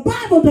 but the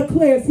Bible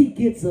declares he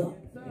gets up.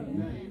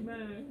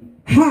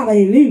 Amen.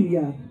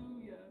 Hallelujah.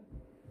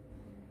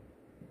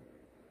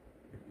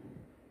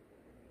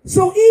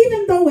 So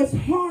even though it's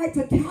hard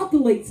to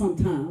calculate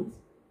sometimes,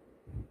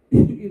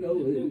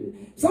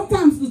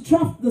 sometimes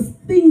the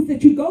things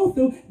that you go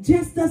through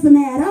just doesn't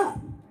add up.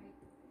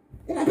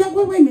 Wait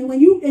a minute, when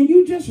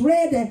you just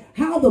read that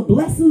how the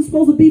blessing's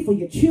supposed to be for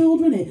your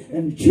children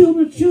and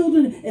children's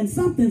children, and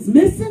something's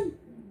missing.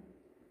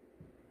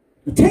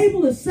 The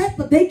table is set,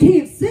 but they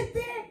can't sit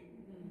there.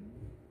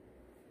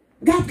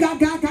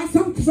 Got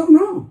something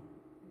wrong.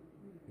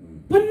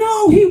 But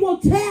no, he will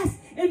test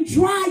and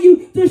try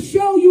you to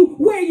show you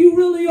where you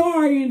really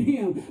are in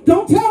him.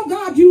 Don't tell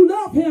God you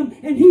love him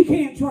and he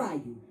can't try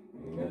you.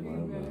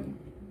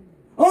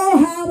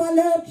 Oh, how I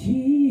love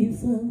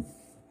Jesus.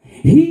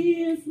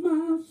 He is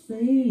my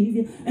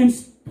Savior. And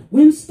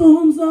when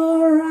storms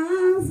are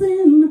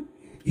rising,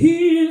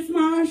 he is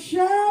my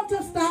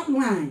shelter. Stop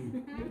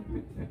lying.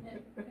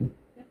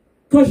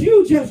 Because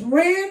you just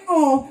ran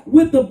off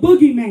with the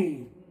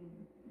boogeyman.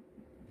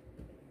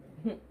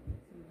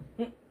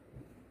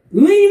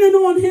 Leaning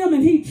on him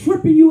and he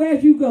tripping you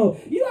as you go.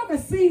 You ever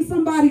seen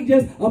somebody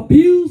just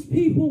abuse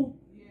people?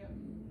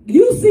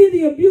 You see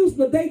the abuse,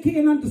 but they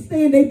can't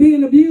understand they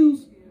being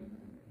abused.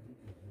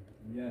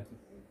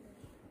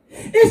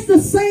 It's the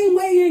same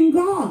way in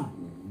God.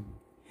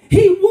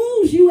 He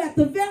woos you at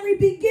the very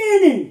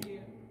beginning.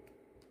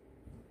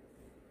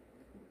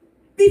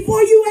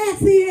 Before you ask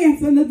the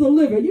answer and the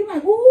deliver, you're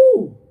like,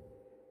 ooh,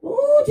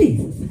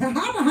 Jesus,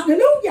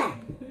 hallelujah.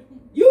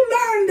 You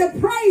learn to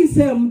praise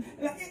him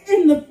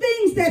in the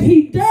things that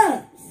he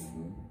does.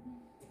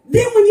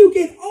 Then when you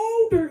get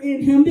older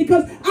in him,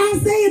 because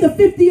Isaiah the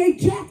 58th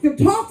chapter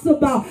talks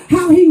about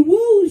how he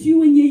woos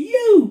you in your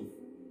youth.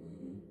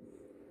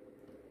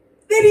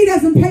 Then he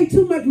doesn't pay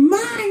too much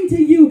mind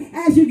to you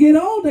as you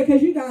get older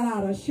because you got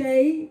out of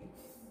shape.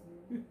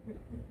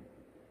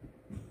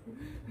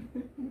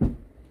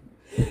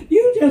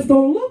 You just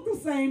don't look the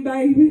same,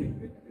 baby.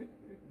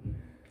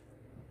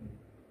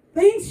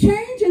 Things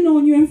changing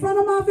on you in front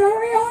of my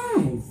very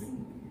eyes.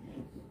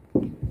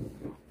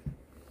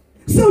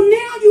 So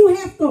now you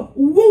have to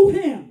woo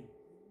him.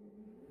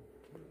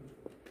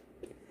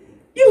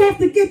 You have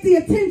to get the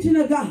attention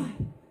of God.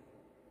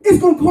 It's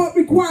going to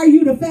require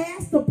you to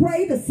fast, to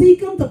pray, to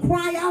seek him, to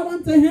cry out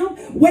unto him,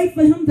 wait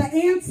for him to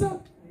answer.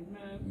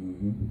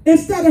 Amen.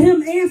 Instead of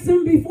him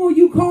answering before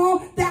you call,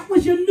 that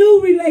was your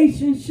new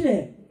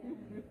relationship.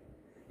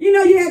 You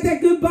know you had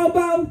that good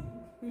Bobo?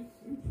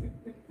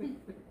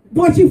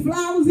 Bought you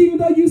flowers even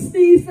though you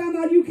sneezed, found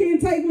out you can't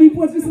take them. He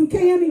bought you some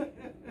candy.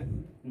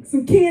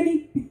 Some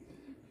candy.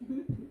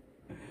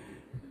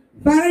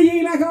 Found out you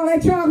ain't like all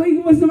that chocolate. He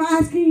bought some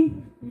ice cream.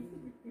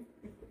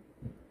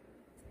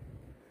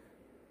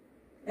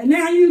 And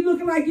now you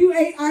looking like you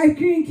ate ice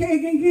cream,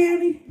 cake, and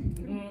candy.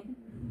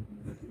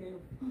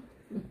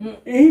 And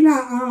he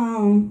like,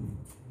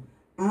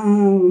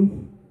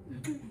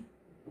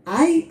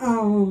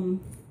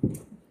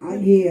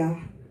 yeah,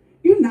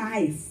 you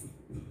nice.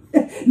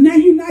 Now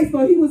you nice,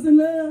 but he was in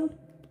love.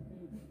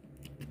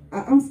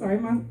 I'm sorry,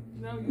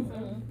 No, you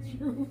said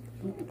true.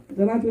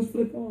 did I just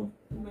flip off?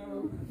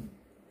 No.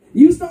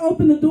 You used to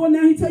open the door,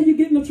 now he tell you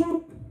get in the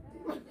trunk.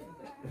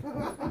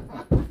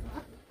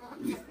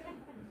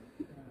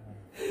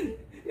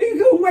 He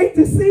couldn't wait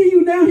to see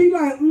you. Now he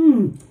like,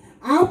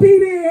 I'll be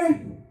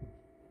there.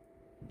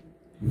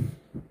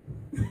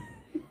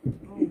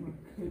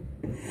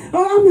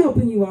 Oh, I'm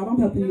helping you out. I'm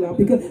helping you out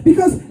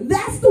because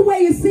that's the way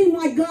it seems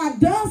like God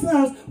does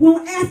us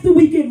when after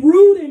we get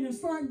rooted and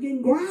start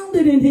getting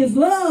grounded in his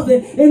love,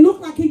 it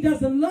looks like he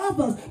doesn't love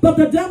us. But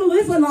the devil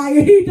is a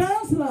liar. He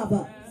does love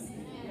us.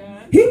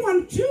 He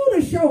wants you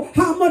to show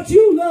how much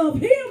you love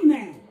him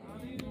now.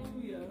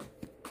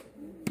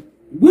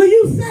 Will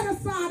you set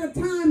aside a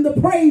time to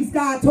praise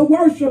God, to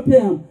worship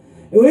him?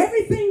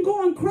 Everything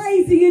going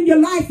crazy in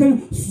your life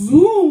and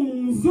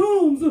zoom,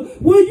 zoom, zoom.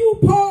 Will you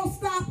pause,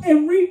 stop,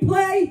 and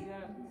replay?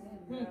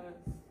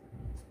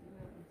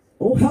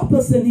 Oh, help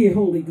us in here,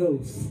 Holy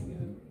Ghost.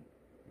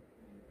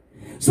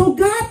 So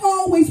God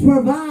always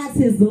provides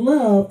his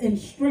love and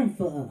strength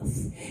for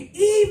us.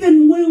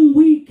 Even when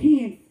we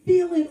can't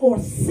feel it or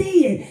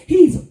see it,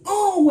 he's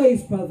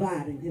always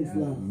providing his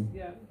love.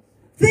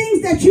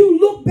 Things that you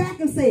look back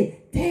and say,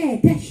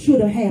 Dad, that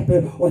should have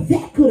happened, or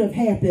that could have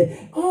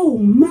happened. Oh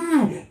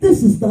my,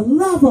 this is the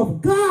love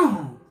of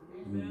God.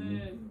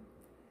 Amen.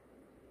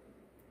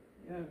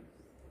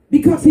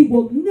 Because he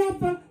will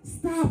never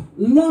stop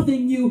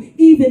loving you,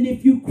 even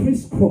if you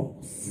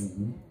crisscross.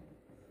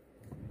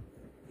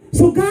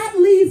 So God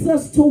leads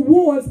us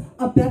towards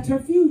a better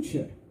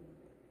future.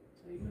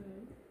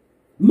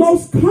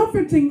 Most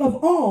comforting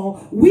of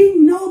all, we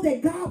know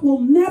that God will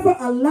never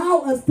allow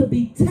us to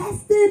be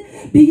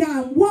tested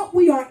beyond what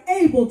we are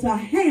able to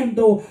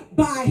handle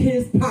by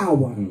his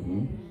power.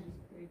 1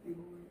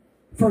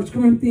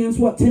 Corinthians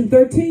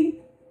 10:13.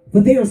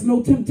 For there is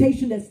no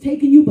temptation that's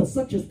taken you, but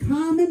such as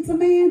common to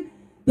man.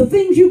 The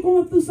things you're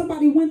going through,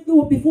 somebody went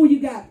through it before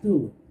you got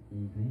through it.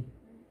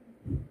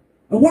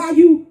 And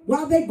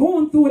while they're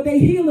going through it, they're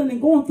healing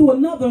and going through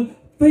another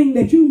thing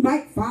that you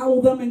might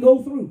follow them and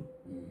go through.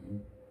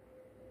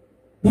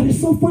 But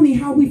it's so funny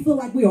how we feel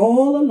like we're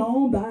all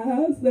alone by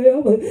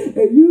ourselves.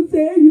 And you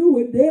said you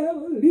would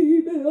never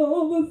leave me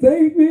or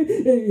forsake me,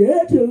 and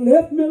yet you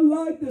left me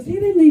like this. He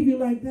didn't leave you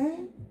like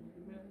that.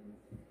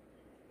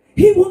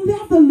 He will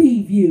never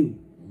leave you.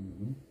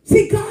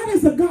 See, God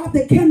is a God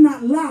that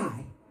cannot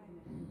lie.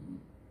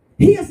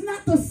 He is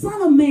not the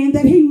son of man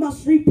that he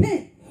must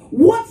repent.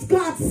 Once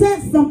God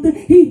says something,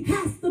 he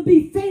has to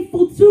be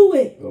faithful to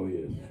it. Oh,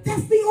 yes.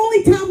 That's the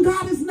only time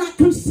God is not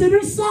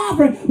considered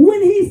sovereign,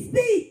 when he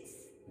speaks.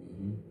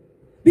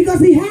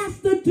 Because he has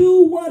to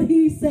do what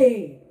he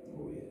said.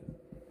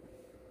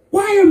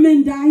 Why are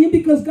men dying?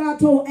 Because God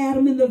told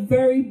Adam in the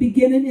very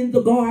beginning in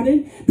the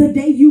garden, the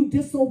day you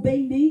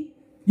disobey me,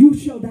 you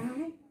shall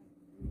die.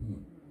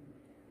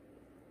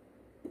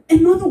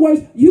 In other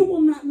words, you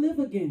will not live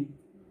again.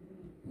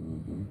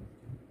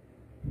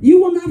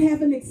 You will not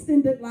have an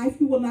extended life.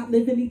 You will not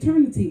live in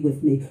eternity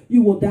with me.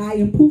 You will die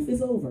and poof,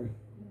 is over.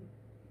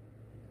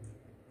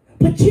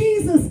 But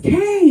Jesus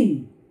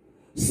came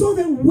so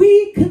that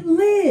we could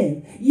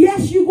live.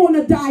 Yes, you're going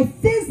to die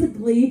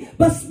physically,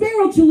 but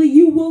spiritually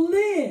you will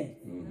live.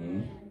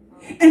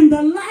 And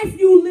the life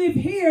you live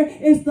here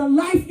is the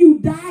life you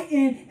die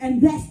in,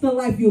 and that's the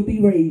life you'll be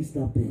raised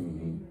up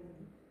in.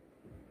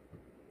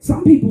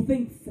 Some people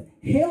think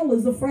hell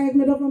is a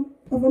fragment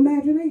of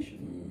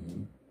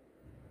imagination.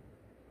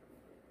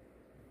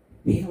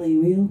 Hell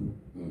ain't real.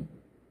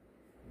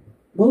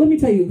 Well, let me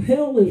tell you,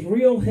 hell is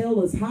real,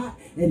 hell is hot,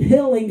 and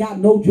hell ain't got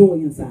no joy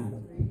inside of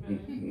it.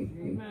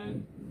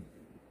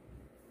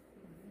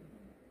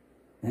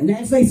 And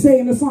as they say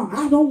in the song,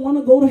 I don't want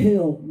to go to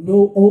hell.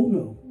 No, oh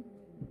no.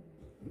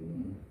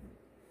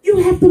 You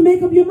have to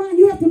make up your mind.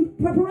 You have to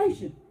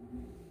preparation.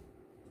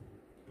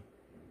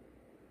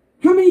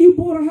 How many of you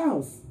bought a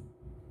house?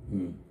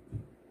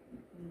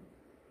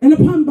 And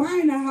upon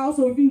buying a house,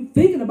 or if you're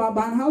thinking about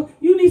buying a house,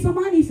 you need some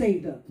money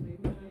saved up.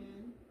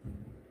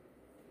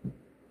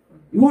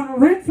 You want to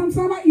rent from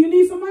somebody? You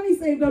need some money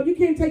saved up. You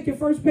can't take your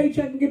first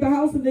paycheck and get the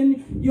house, and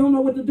then you don't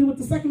know what to do with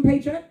the second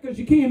paycheck because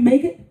you can't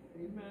make it.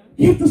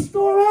 You have to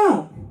store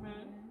up.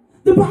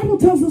 The Bible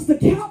tells us to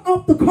count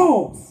up the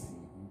cost.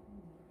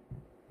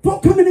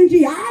 Folk coming in,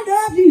 gee,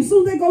 I love you. As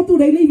soon as they go through,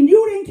 they leave, and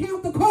you didn't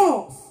count the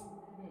cost.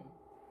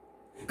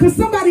 Because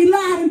somebody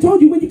lied and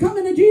told you when you come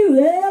into Jesus,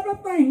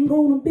 everything's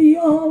going to be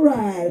all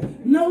right.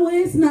 No,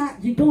 it's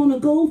not. You're going to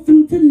go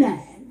through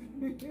tonight.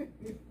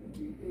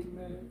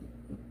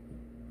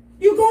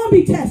 You're going to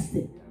be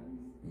tested.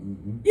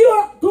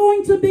 You're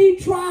going to be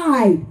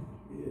tried.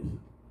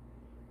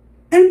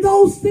 And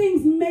those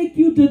things make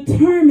you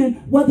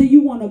determine whether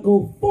you want to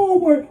go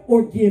forward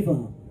or give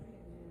up.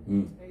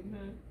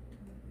 Amen.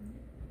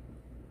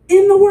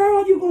 In the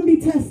world, you're going to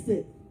be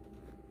tested.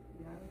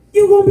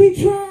 You're going to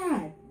be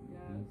tried.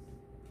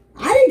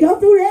 I didn't go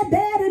through that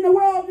bad in the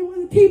world.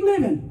 Keep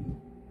living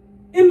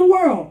in the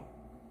world.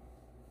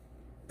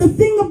 The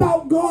thing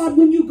about God,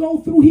 when you go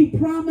through, he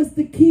promised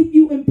to keep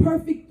you in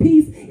perfect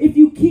peace if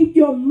you keep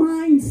your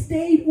mind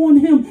stayed on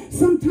him.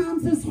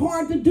 Sometimes it's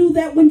hard to do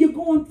that when you're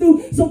going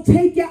through. So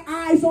take your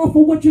eyes off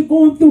of what you're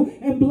going through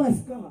and bless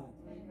God.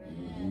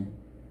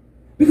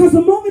 Because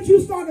the moment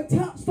you start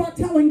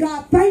telling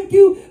God, thank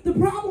you, the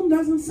problem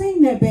doesn't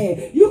seem that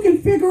bad. You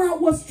can figure out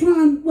what's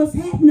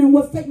happening,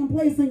 what's taking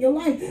place in your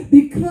life,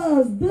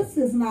 because this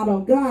is not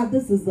of God,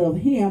 this is of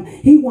him.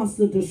 He wants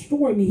to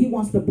destroy me. He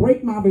wants to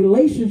break my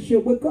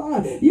relationship with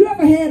God. You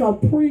ever had a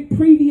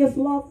previous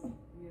lover?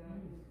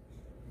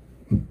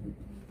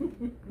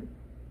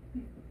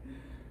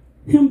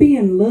 Him be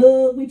in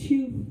love with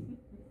you.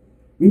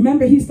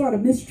 Remember, he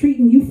started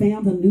mistreating you,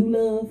 found a new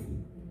love.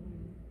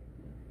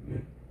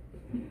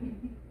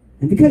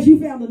 And because you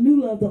found a new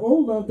love, the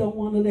old love don't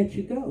want to let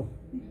you go.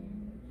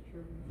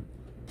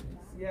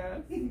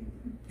 Yes.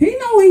 He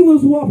know he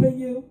was whooping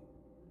you.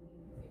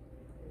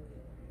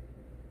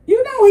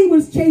 You know he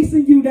was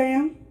chasing you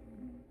down.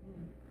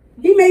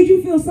 He made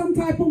you feel some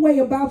type of way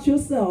about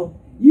yourself.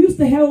 You used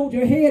to hold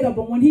your head up,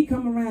 and when he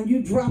come around,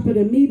 you drop it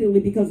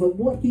immediately because of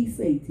what he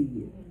say to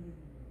you.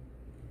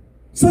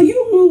 So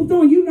you moved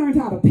on. You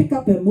learned how to pick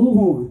up and move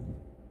on.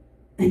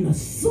 And as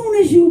soon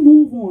as you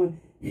move on,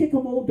 here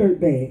come old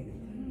dirtbag.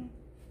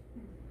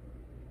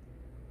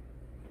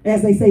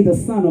 As they say, the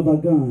son of a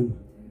gun.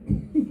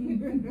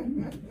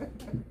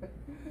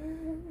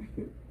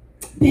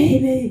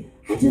 Baby,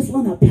 I just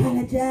want to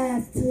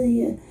apologize to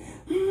you.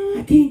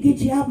 I can't get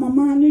you out my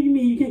mind. What do you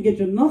mean you can't get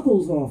your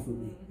knuckles off of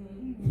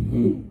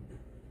me?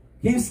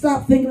 Can't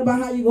stop thinking about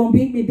how you're going to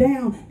beat me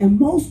down. And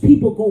most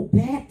people go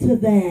back to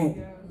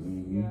that.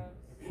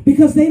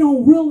 Because they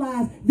don't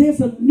realize there's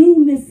a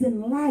newness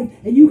in life,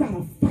 and you got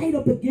to fight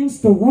up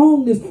against the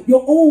wrongness,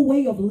 your old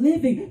way of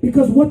living,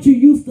 because what you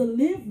used to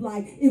live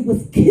like, it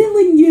was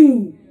killing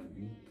you.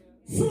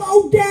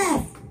 Slow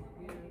death.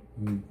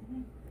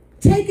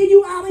 Taking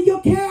you out of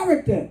your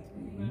character.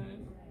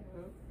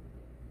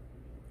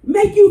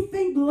 Make you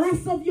think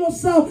less of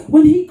yourself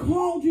when he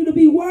called you to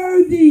be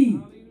worthy.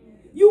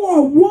 You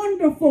are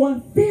wonderful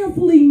and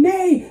fearfully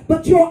made,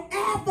 but your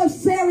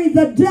adversary,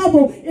 the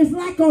devil, is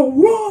like a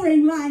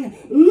roaring lion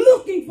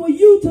looking for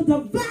you to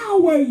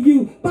devour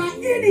you by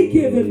any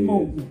given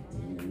moment.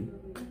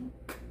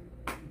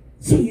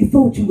 So you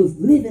thought you was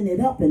living it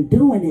up and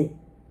doing it.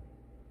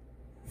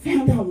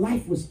 Found out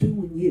life was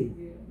doing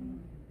you.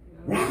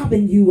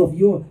 Robbing you of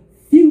your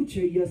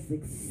future, your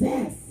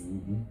success.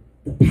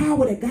 The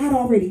power that God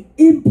already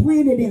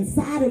implanted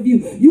inside of you.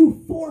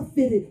 You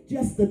forfeited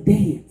just to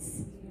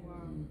dance.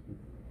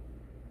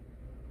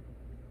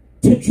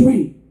 To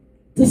drink,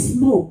 to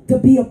smoke, to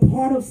be a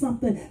part of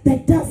something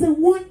that doesn't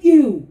want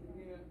you.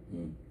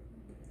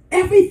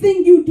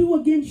 Everything you do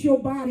against your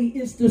body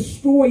is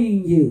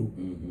destroying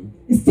you.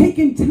 It's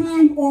taking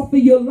time off of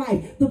your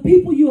life. The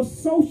people you're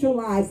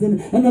socializing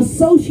and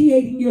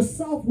associating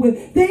yourself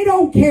with, they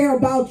don't care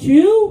about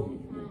you.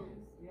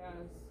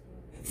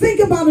 Think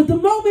about it. The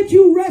moment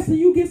you rest and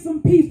you get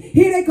some peace,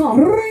 here they call,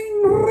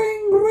 ring,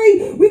 ring,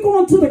 ring. We're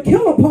going to the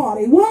killer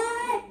party. What?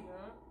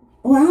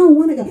 Oh, I don't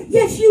want to go.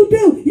 Yes, you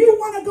do. You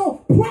want to go.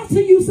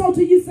 Pressure you so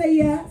till you say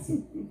yes.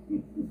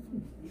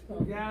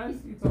 Yes,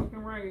 you're talking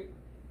right.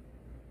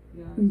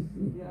 Yes,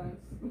 yes.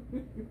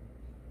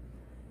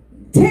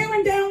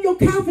 Tearing down your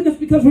confidence,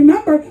 because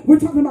remember, we're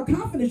talking about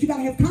confidence. You got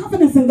to have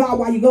confidence in God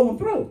while you're going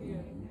through.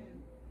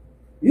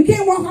 You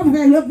can't walk up and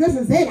say, look, this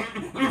is it.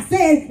 I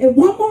said, if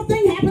one more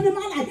thing happened in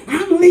my life,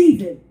 I'm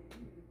leaving.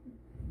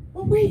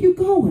 Well, where are you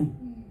going?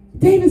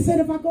 David said,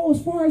 if I go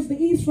as far as the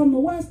east from the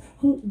west,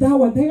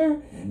 thou art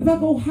there. If I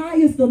go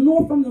high as the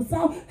north from the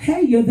south,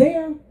 hey, you're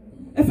there.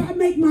 If I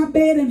make my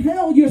bed in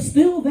hell, you're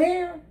still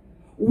there.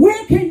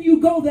 Where can you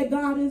go that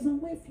God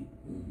isn't with you?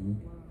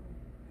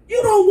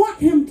 You don't want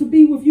him to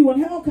be with you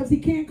in hell because he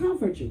can't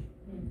comfort you.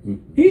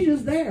 He's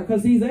just there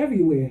because he's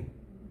everywhere.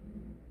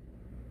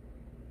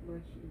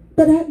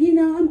 But,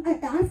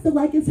 I feel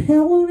like it's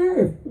hell on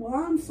earth. Well,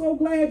 I'm so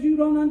glad you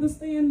don't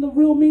understand the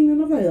real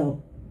meaning of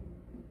hell.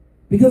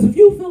 Because if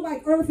you feel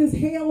like earth is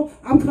hell,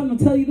 I'm coming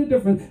to tell you the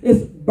difference.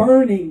 It's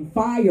burning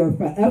fire,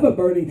 forever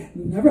burning,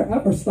 never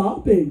ever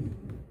stopping.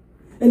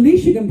 At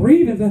least you can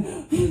breathe and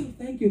say, oh,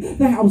 thank you.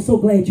 I was so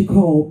glad you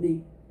called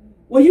me.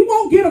 Well, you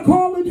won't get a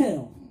call in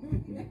hell.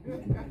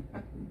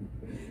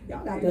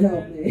 Y'all got to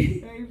help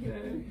me.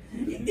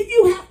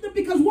 You have to,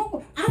 because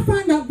what I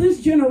find out, this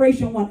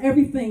generation want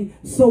everything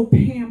so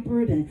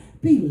pampered and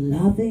be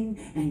loving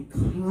and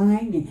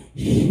kind and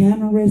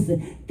generous,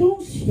 and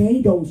don't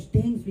say those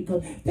things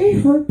because they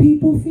hurt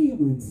people's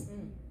feelings.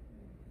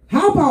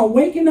 How about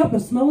waking up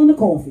and smelling the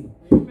coffee?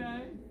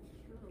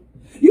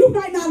 You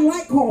might not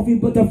like coffee,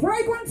 but the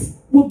fragrance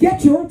will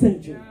get your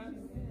attention.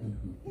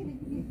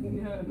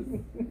 Yes.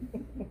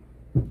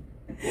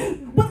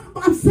 But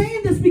I'm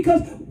saying this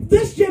because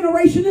this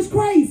generation is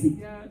crazy.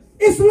 Yes.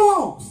 It's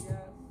lost.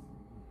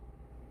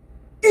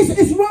 Yes.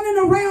 It's running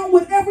around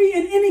with every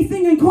and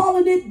anything and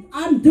calling it,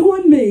 I'm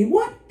doing me.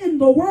 What in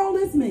the world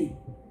is me?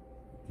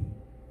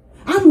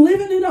 I'm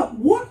living it up.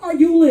 What are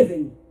you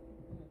living?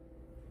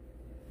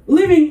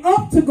 Living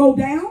up to go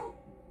down?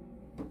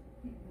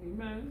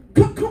 Amen.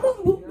 Come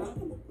on.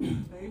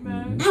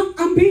 Amen.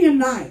 I'm being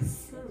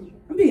nice. True.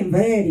 I'm being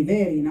very,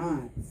 very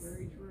nice.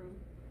 Very true.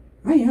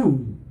 I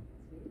am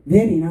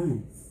very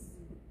nice.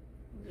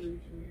 Very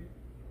true.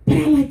 But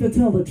I like to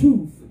tell the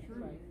truth. The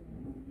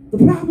truth. The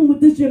problem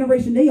with this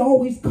generation, they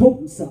always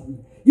coating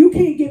something. You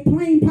can't get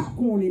plain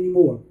popcorn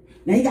anymore.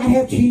 Now you gotta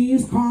have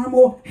cheese,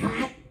 caramel,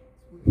 hot,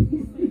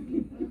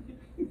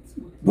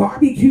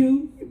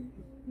 barbecue.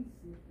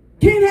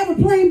 Can't have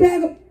a plain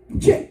bag of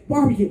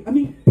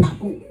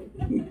popcorn.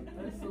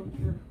 That's so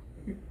true.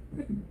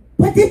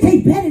 But they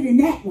taste better than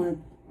that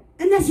one.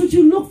 And that's what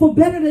you look for,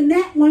 better than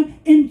that one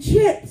in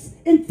chips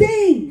and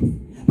things.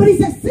 But he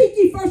says, seek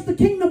ye first the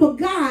kingdom of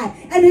God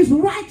and his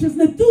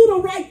righteousness. Do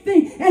the right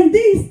thing. And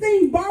these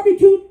things,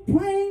 barbecue,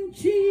 plain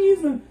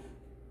cheese, and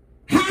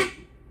hot,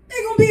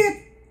 they're going to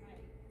be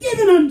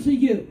given unto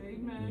you.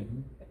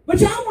 Amen. But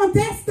y'all want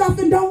that stuff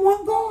and don't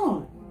want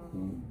God.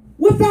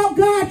 Without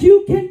God,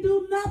 you can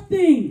do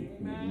nothing.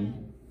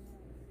 Amen.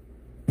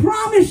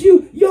 Promise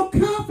you, your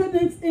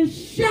confidence is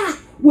shot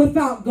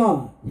without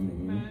God.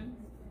 Amen.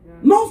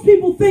 Most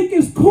people think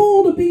it's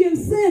cool to be in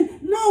sin.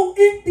 No,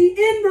 the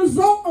end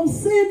result of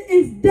sin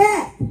is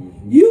death.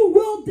 You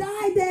will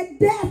die that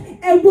death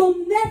and will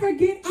never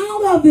get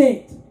out of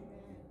it.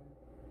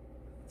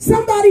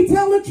 Somebody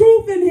tell the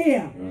truth in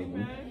here.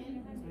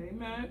 Amen.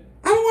 Amen.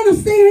 I don't want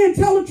to stay here and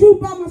tell the truth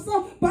by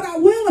myself, but I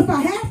will if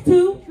I have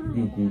to.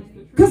 True.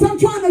 Because I'm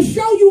trying to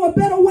show you a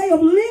better way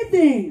of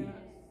living.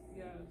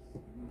 Yes.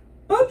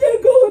 I'm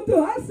just going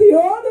through. I see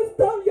all the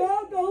stuff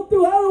y'all go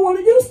through. I don't want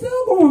to. You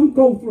still going to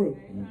go through.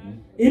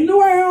 Amen. In the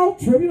world,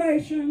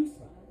 tribulations.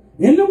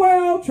 In the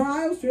world,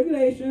 trials,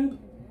 tribulations.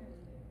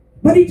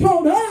 But he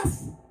told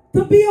us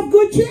to be of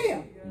good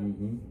cheer.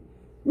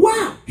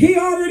 Why? He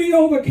already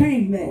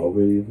overcame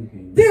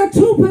that. There are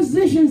two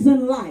positions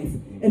in life.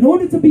 In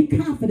order to be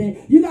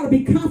confident, you got to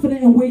be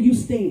confident in where you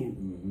stand.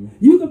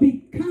 You can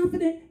be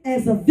confident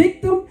as a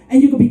victim,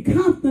 and you can be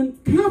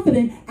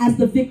confident as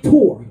the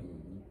victor.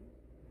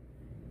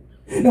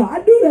 Now, I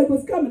knew that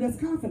was coming. That's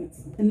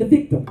confidence in the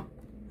victim.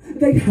 I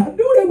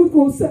knew that was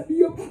going to set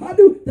me up. I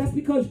knew. That's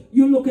because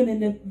you're looking in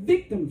the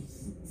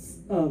victim's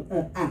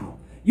aisle.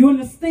 You're in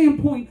the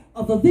standpoint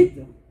of a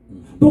victim.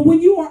 But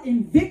when you are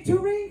in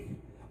victory,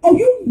 oh,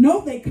 you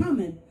know they're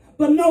coming.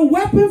 But no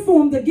weapon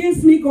formed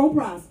against me gonna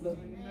prosper.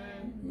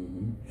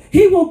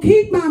 He will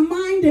keep my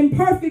mind in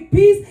perfect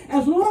peace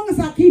as long as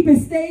I keep it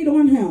stayed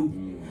on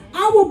him.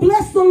 I will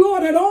bless the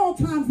Lord at all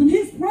times, and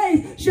his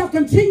praise shall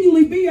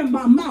continually be in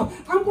my mouth.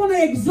 I'm going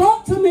to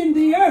exalt him in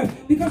the earth,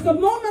 because the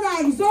moment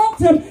I exalt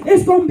him,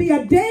 it's going to be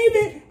a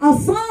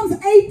Psalms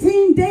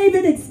 18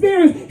 David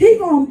experience. He's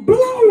going to blow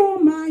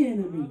on my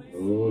enemies.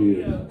 Oh,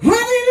 yeah.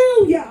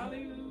 Hallelujah.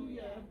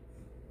 Hallelujah.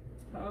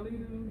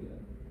 Hallelujah.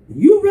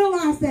 You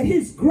realize that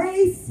his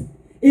grace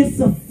is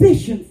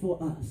sufficient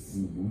for us.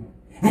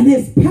 And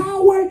his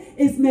power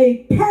is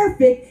made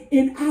perfect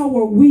in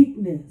our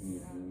weakness.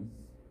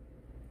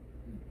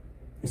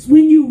 It's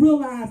when you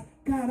realize,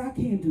 God, I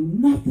can't do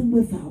nothing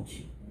without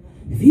you.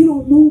 If you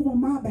don't move on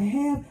my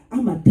behalf,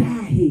 I'm going to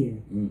die here.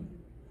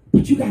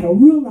 But you got to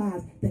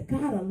realize that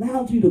God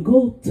allowed you to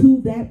go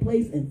to that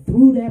place and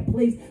through that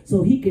place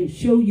so he can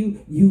show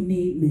you you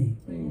need me.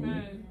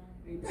 Amen.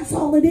 That's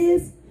all it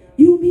is.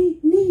 You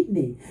need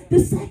me. The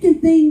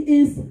second thing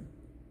is,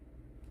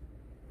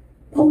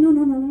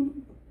 no.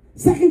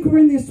 2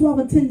 Corinthians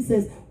 12:10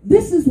 says,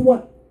 this is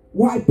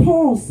why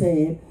Paul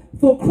said,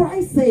 for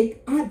Christ's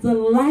sake, I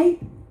delight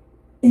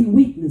in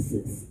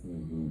weaknesses,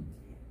 in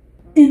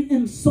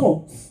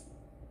insults,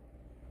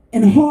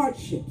 in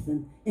hardships,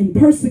 and in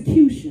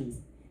persecutions,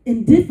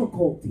 in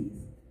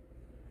difficulties.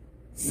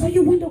 So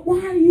you wonder,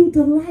 why are you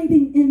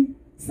delighting in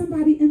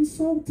somebody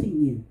insulting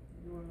you?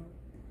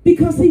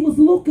 Because he was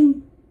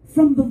looking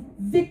from the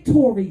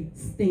victory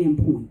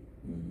standpoint.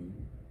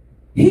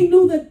 He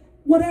knew that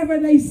whatever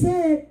they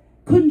said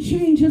couldn't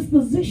change his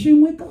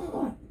position with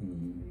God.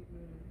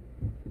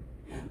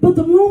 But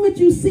the moment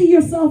you see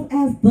yourself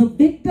as the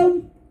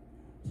victim,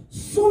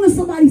 soon as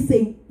somebody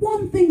say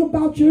one thing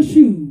about your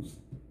shoes,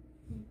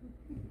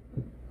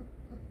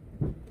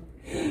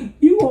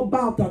 you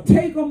about to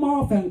take them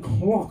off and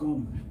clock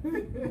them.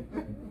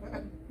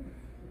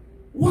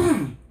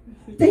 Why?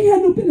 They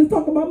had no business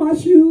talking about my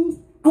shoes.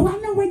 Oh, I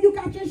know where you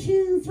got your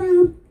shoes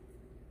from.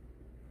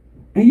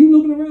 And you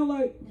looking around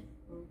like,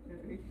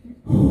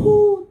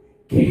 who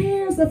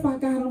cares if I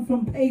got them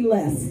from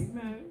Payless?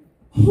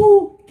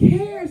 Who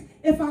cares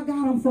if I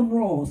got them from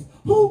Ross?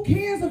 Who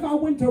cares if I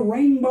went to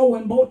Rainbow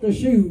and bought the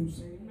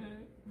shoes?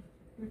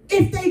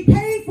 If they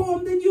paid for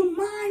them, then you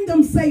mind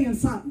them saying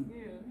something.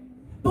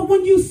 But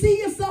when you see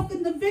yourself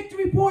in the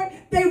victory report,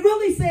 they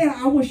really say,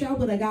 I wish I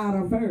would have got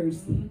her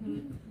first.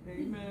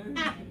 Amen.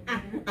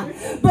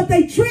 But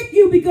they trick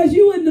you because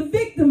you in the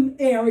victim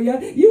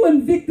area. You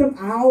in victim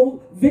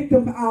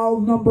aisle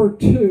number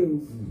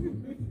 2.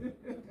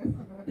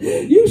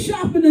 You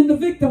shopping in the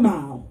victim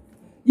aisle.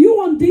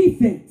 You on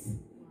defense.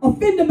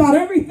 Offended about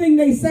everything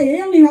they say. They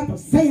don't even have to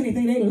say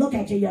anything. They look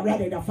at you, you're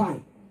ready to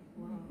fight.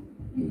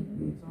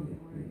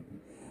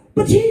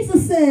 But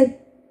Jesus said,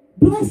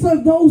 blessed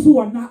are those who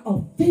are not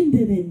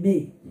offended in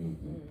me.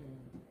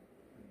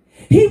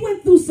 He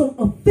went through some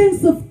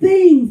offensive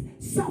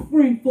things,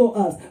 suffering for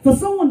us. For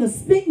someone to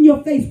spit in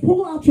your face,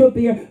 pull out your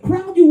beard,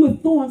 crown you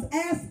with thorns,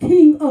 ask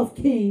King of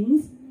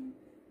Kings,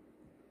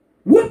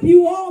 whip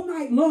you all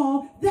night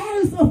long. That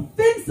is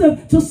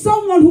offensive to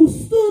someone who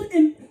stood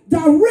in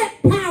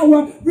direct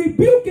power,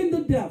 rebuking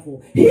the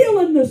devil,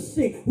 healing the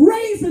sick,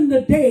 raising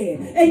the dead.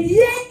 And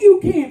yet you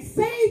can't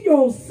save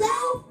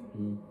yourself.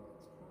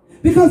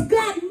 Because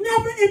God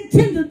never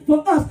intended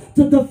for us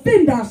to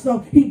defend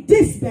ourselves. He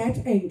dispatched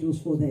angels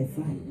for that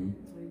fight.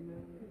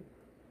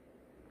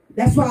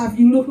 That's why if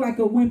you look like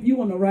a wimp,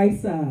 you on the right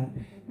side.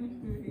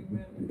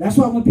 That's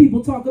why when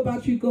people talk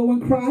about you, go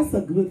and cry, it's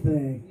a good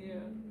thing.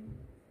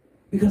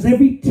 Because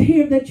every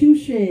tear that you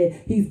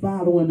shed, he's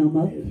bottling them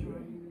up.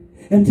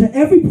 And to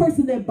every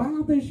person that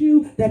bothers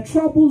you, that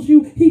troubles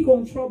you, he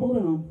gonna trouble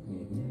them.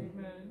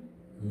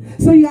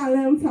 So you gotta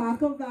let them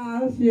talk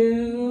about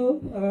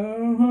you.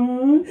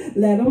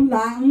 Let them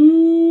lie.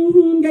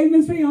 Gave me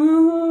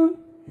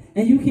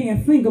and you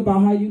can't think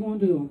about how you gonna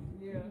do them.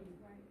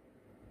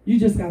 You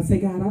just gotta say,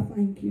 God, I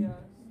thank you.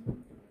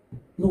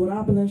 Lord,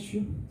 I bless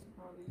you.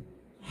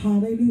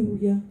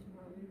 Hallelujah.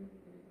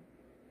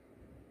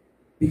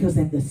 Because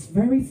at this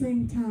very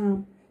same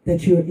time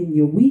that you're in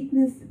your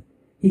weakness,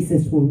 he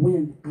says, well,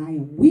 when I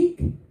am weak,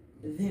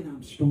 then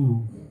I'm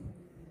strong.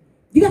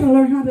 You got to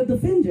learn how to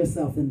defend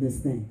yourself in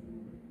this thing.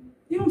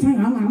 You don't say,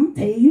 I'm going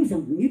to tell you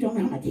something. You told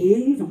me I'm going to tell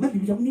you something. I'm going to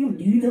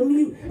do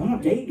something. I'm going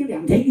to take you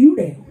down. Take you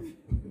down.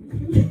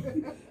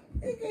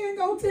 You can't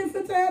go tit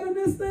for tat in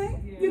this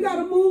thing. Yeah. You got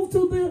to move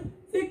to the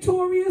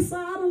victorious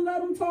side and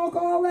let them talk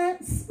all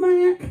that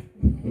smack.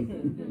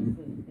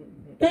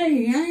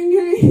 They yang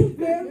yang.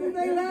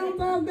 They let them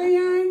talk the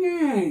yang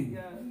yang.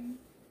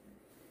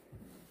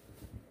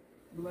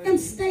 And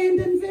stand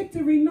in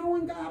victory,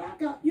 knowing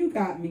God, you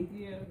got me.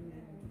 Yeah.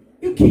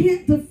 You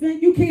can't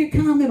defend, you can't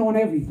comment on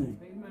everything.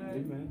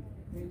 Amen.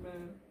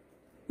 Amen.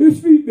 His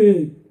feet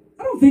big.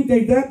 I don't think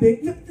they that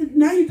big.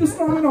 Now you just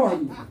started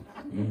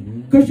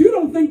arguing. Because you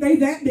don't think they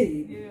that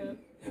big. Yeah.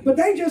 But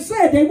they just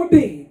said they were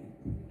big.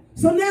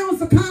 So now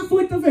it's a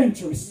conflict of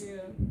interest.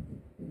 Yeah.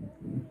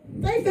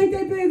 They think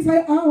they're big.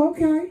 Say, oh,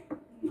 okay.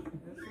 That's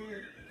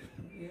it.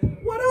 Yeah.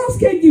 What else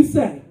can you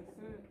say?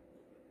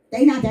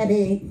 They not that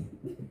big.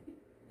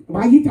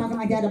 Why are you talking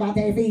like that about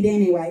their feet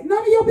anyway?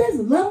 None of your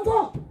business. Let them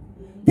talk.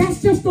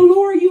 That's just to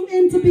lure you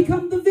in to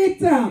become the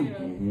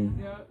victim.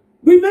 Yeah.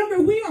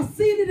 Remember, we are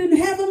seated in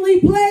heavenly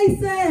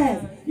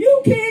places.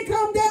 You can't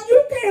come down.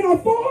 You can't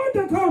afford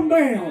to come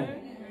down.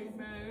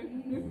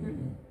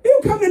 Amen. You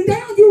coming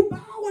down, you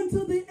bowing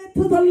to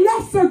the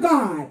lesser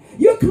God.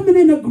 You're coming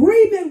in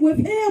agreement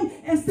with him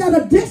instead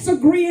of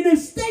disagreeing and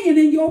staying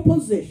in your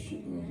position.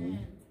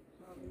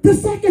 The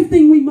second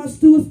thing we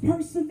must do is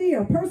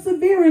persevere.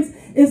 Perseverance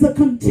is a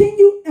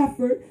continued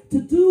effort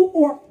to do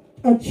or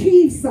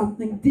achieve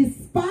something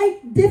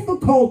despite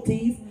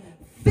difficulties,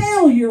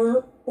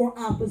 failure, or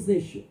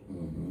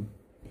opposition.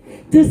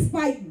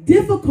 Despite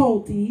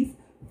difficulties,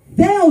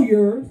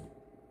 failures,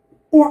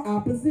 or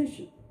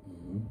opposition.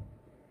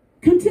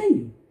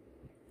 Continue.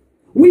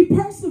 We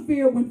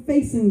persevere when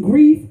facing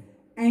grief,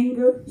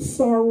 anger,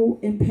 sorrow,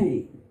 and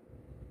pain.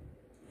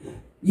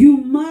 You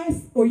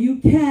must or you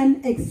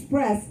can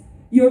express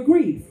your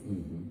grief.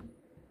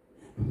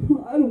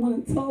 I don't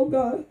want to tell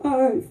God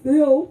how I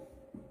feel.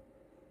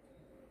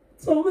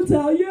 So I'm going to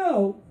tell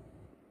you,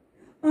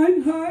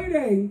 I'm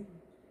hurting.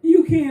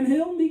 You can't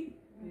help me.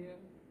 Yeah.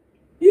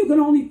 You can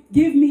only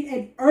give me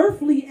an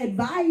earthly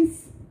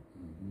advice.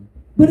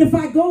 But if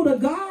I go to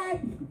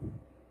God,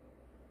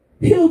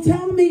 he'll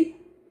tell me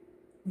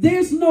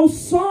there's no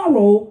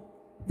sorrow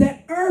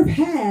that earth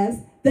has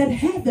that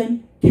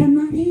heaven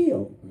cannot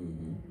heal.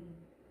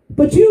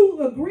 But you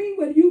agree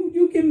with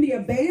you give me a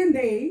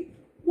Band-Aid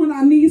when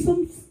I need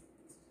some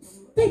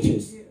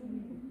stitches.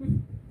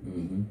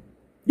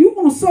 You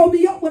won't sew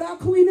me up without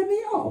cleaning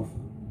me off.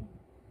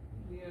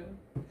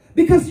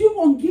 Because you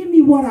won't give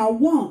me what I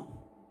want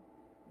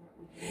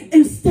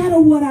instead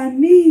of what I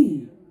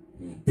need.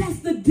 That's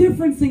the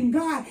difference in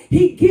God.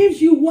 He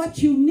gives you what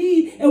you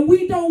need, and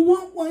we don't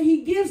want what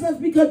he gives us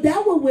because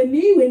that's what we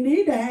need. We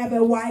need to have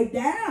it wiped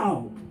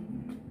out.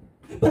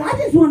 But I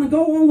just want to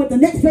go on with the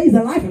next phase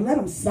of life and let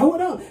them sew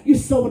it up. You're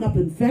sewing up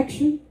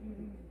infection.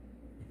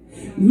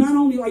 Not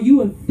only are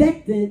you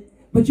infected,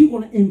 but you're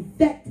going to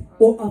infect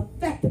or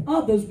affect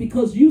others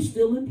because you're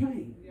still in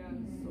pain.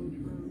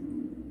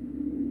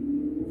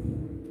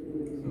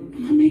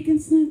 Am I making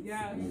sense?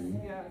 Yes.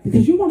 Yes.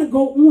 Because you want to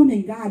go on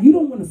in God. You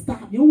don't want to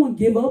stop. You don't want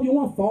to give up. You don't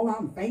want to fall out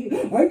and faint.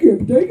 I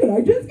can't take it.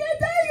 I just can't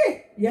take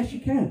it. Yes,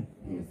 you can.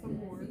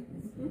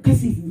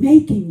 Because he's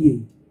making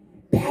you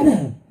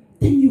better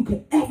than you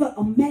could ever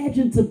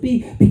imagine to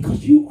be,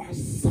 because you are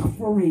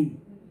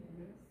suffering.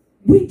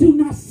 We do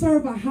not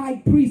serve a high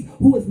priest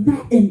who is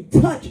not in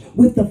touch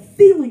with the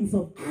feelings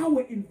of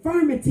our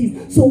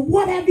infirmities. So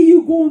whatever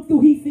you're going through,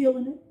 he's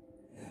feeling it.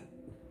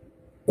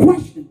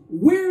 Question,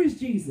 where is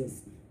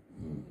Jesus?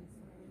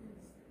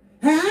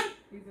 Huh?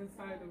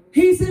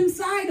 He's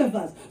inside of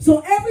us.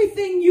 So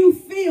everything you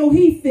feel,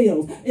 he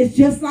feels. It's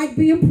just like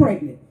being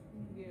pregnant.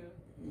 Yeah.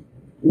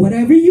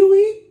 Whatever you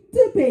eat,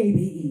 the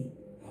baby eat.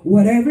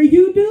 Whatever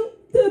you do,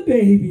 the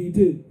baby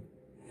do.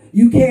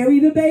 You carry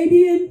the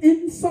baby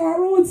in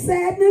sorrow and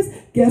sadness.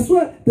 Guess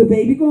what? The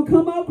baby gonna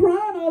come out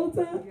crying all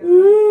the time. Yeah.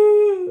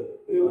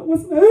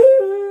 What's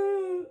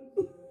that?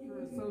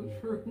 That's so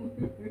true.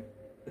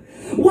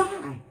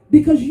 Why?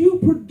 Because you're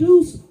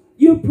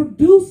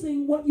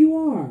producing what you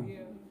are.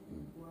 Yeah.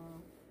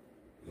 Wow.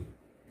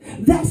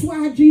 That's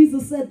why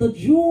Jesus said the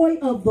joy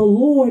of the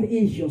Lord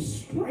is your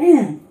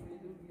strength.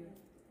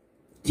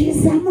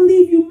 Jesus said, I'm going to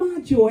leave you my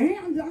joy.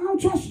 I don't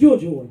trust your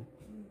joy.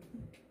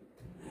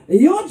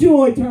 Your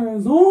joy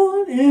turns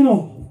on and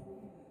off.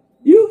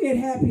 You get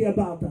happy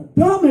about the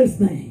dumbest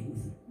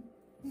things.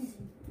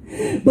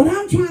 But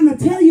I'm trying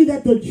to tell you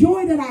that the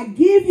joy that I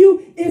give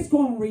you is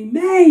going to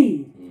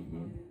remain.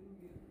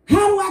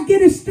 How do I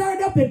get it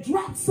stirred up and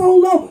drop so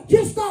low?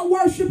 Just start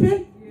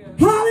worshiping.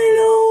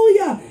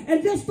 Hallelujah.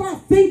 And just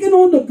start thinking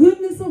on the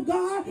goodness of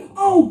God.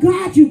 Oh,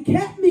 God, you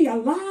kept me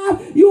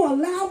alive. You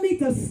allowed me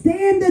to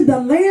stand in the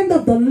land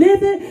of the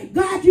living.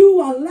 God,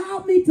 you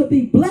allowed me to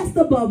be blessed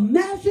above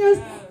measures.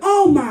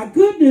 Oh, my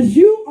goodness,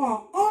 you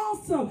are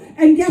awesome.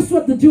 And guess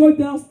what? The joy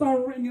bells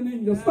start ringing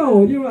in your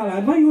soul. You are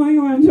like,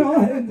 joy.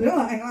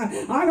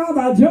 I got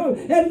that joy.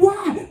 And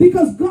why?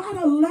 Because God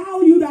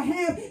allowed you to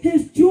have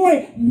his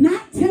joy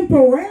not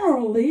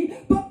temporarily,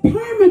 but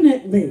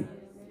permanently.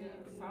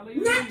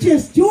 Not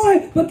just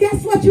joy, but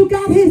guess what? You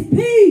got his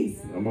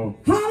peace. Come on.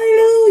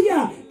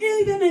 Hallelujah.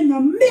 Even in the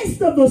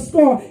midst of the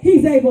storm,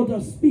 he's able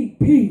to speak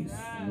peace.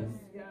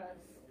 Yes.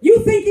 You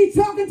think he's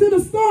talking to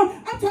the storm?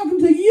 I'm talking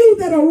to you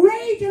that are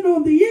raging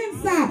on the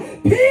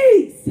inside.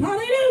 Peace.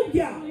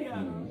 Hallelujah.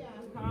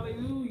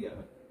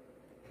 Hallelujah.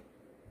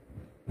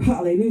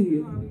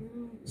 Hallelujah.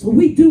 So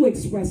we do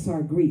express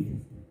our grief,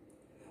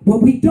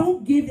 but we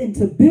don't give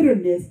into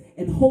bitterness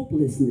and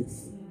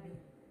hopelessness.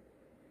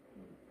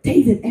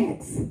 David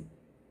asks,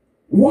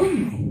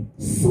 why?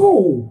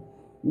 Soul,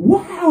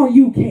 why are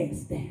you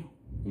cast down?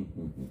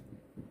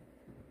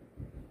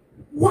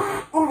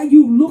 Why are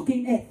you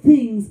looking at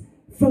things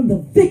from the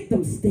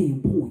victim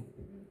standpoint?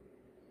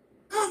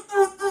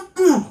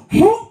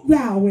 Hope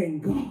thou in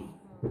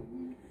God.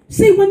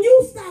 See, when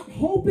you stop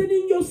hoping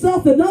in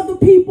yourself and other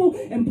people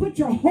and put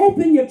your hope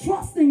and your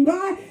trust in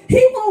God,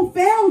 he won't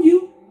fail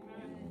you.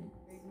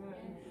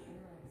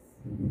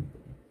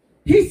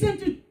 He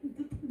sent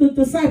the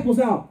disciples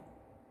out.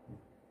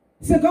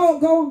 He said, go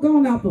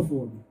on out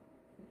before me.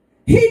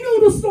 He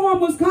knew the storm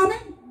was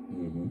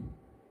coming.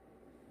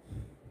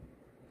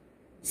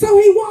 So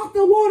he walked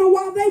the water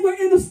while they were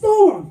in the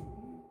storm.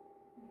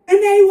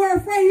 And they were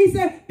afraid. He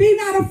said, be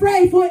not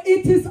afraid, for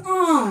it is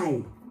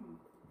I.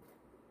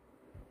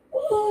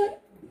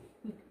 What?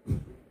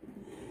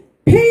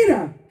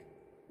 Peter,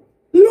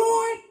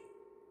 Lord,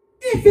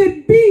 if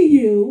it be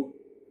you,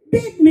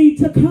 bid me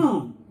to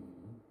come.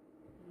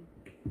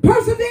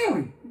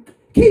 Persevering.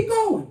 Keep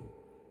going.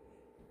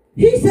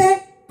 He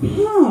said,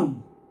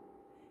 come.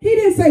 He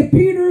didn't say,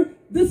 Peter,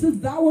 this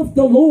is thou of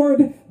the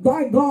Lord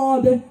thy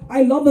God.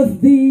 I loveth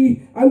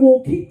thee. I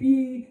will keep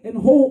ye and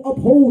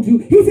uphold you.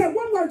 He said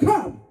one word,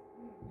 come.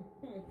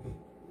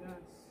 Yes.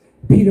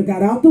 Peter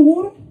got out the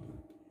water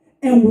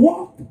and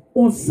walked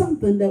on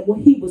something that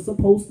he was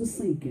supposed to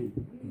sink in.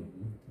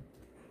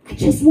 I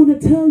just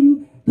want to tell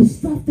you, the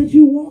stuff that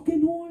you're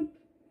walking on,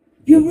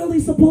 you're really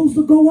supposed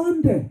to go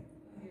under.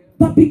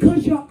 But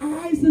because your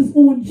eyes is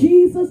on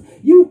Jesus,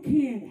 you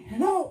can't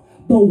help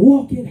but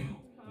walk it out.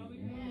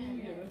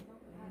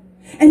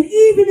 And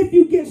even if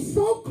you get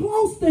so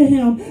close to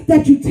him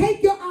that you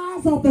take your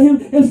eyes off of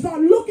him and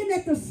start looking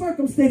at the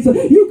circumstances,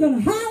 you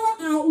can holler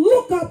out,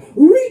 look up,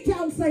 reach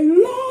out and say,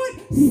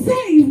 Lord,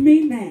 save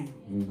me now.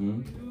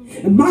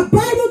 And my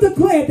Bible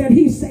declared that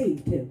he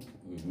saved him.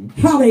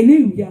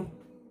 Hallelujah.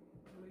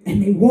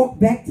 And they walked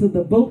back to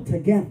the boat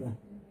together.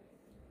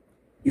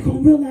 You're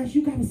going to realize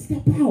you got to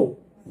step out.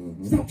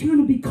 Stop trying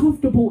to be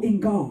comfortable in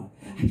God.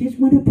 I just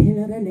want a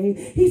pillow to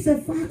lay. He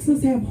said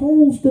foxes have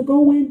holes to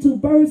go into,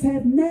 birds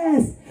have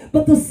nests,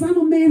 but the Son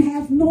of Man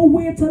has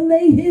nowhere to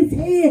lay his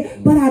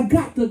head. But I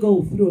got to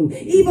go through.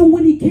 Even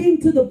when he came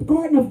to the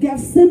Garden of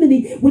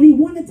Gethsemane, when he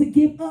wanted to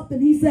give up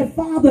and he said,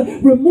 Father,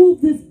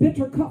 remove this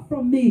bitter cup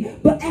from me.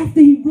 But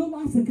after he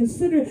realized and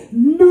considered,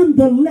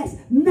 nonetheless,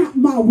 not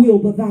my will,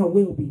 but thy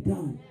will be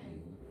done.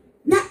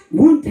 Not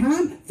one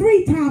time,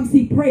 3 times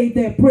he prayed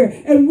that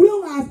prayer and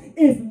realized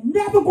it's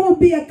never going to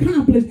be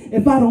accomplished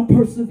if I don't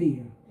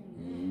persevere.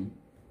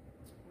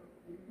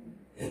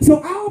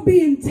 So our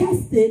being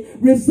tested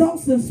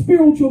results in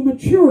spiritual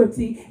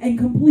maturity and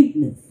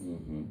completeness.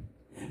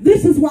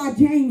 This is why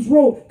James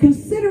wrote,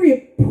 consider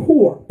it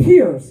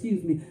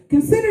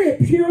consider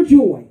it pure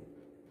joy,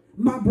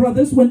 my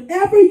brothers,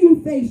 whenever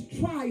you face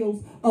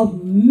trials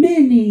of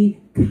many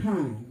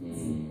kinds.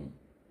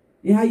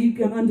 You know how you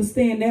can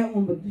understand that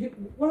one, but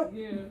what?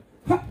 Yeah.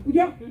 Wait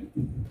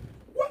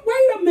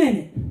a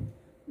minute.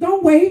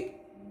 Don't wait.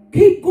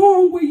 Keep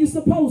going where you're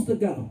supposed to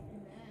go.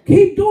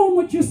 Keep doing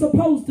what you're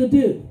supposed to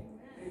do.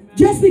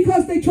 Just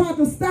because they tried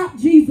to stop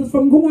Jesus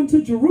from going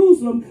to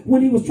Jerusalem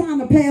when he was trying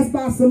to pass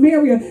by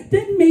Samaria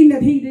didn't mean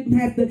that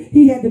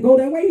he had to go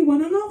that way. He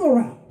went another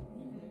route.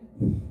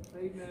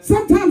 Amen.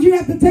 Sometimes you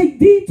have to take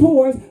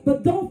detours,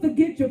 but don't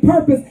forget your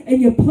purpose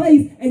and your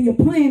place and your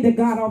plan that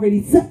God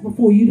already set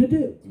before you to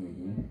do.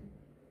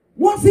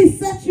 Once he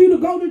sets you to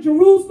go to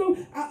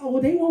Jerusalem,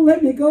 they won't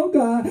let me go,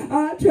 God.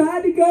 I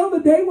tried to go,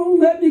 but they won't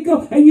let me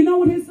go. And you know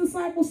what his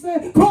disciples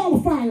said? Call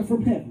the fire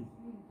from heaven.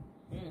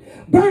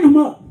 Burn them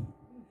up.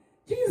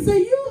 Jesus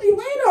said,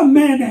 wait a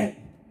minute.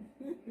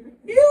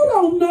 You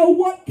don't know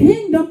what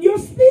kingdom you're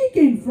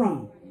speaking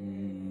from.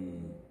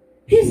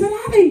 He said,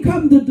 I didn't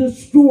come to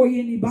destroy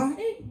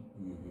anybody.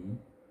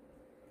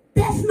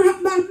 That's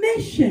not my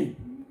mission.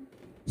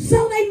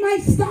 So they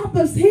might stop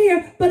us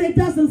here, but it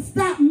doesn't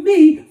stop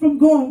me from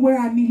going where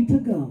I need to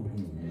go.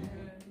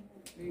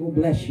 Oh,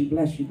 bless you,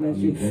 bless you, bless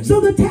you. So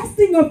the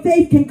testing of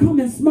faith can come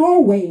in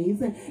small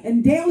ways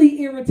and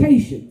daily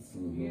irritations.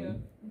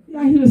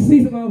 I hear the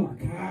season, oh my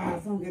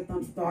God, don't get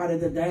them started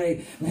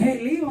today.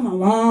 Hey, leave them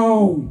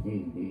alone.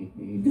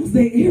 Because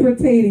they're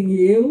irritating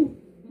you.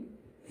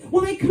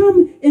 Well, they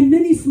come in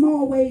many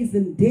small ways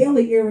and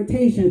daily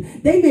irritations.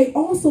 They may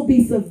also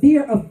be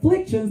severe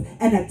afflictions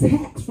and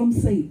attacks from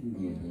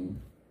Satan.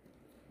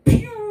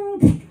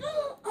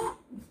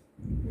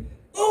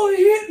 Oh,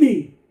 he hit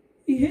me.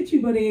 He hit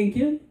you, but he ain't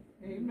kidding.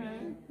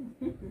 Amen.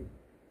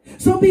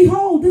 So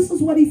behold, this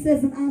is what he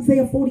says in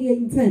Isaiah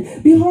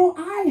 48:10. Behold,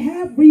 I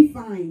have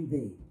refined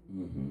thee,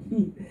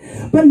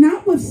 but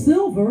not with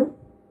silver.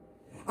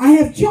 I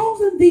have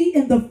chosen thee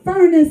in the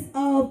furnace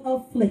of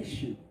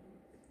affliction.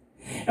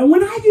 And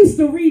when I used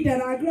to read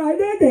that, I cried,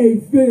 that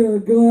ain't fair,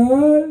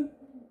 God.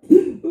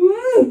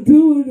 I'm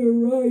doing the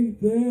right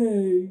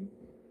thing.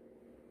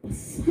 But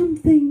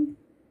something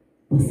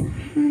was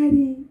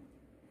hiding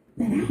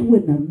that I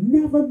would have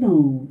never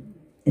known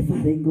if I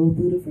didn't go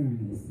through the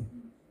furnace.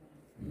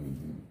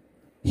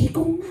 He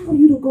gonna allow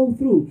you to go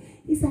through.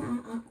 He said,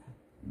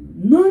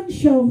 none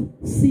shall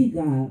see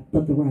God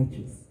but the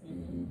righteous.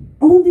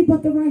 Only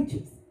but the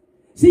righteous.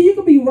 See, you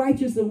can be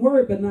righteous in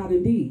word but not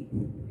in deed.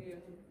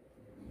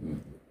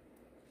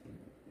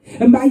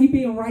 And by you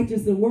being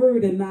righteous in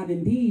word and not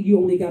in deed, you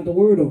only got the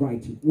word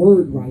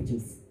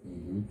righteous.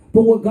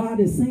 But what God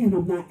is saying,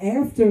 I'm not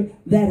after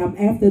that. I'm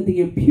after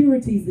the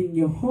impurities in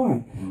your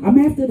heart. I'm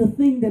after the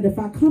thing that if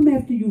I come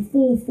after you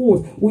full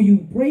force, will you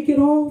break it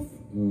off?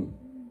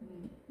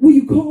 Will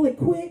you call it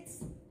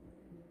quits?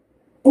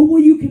 Or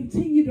will you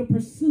continue to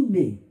pursue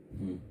me?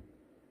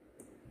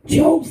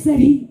 Job said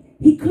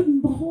he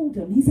couldn't behold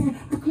him. He said,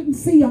 I couldn't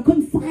see. I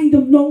couldn't find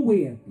him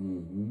nowhere.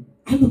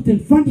 I looked in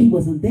front. He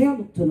wasn't there. I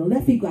looked to the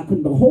left. I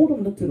couldn't behold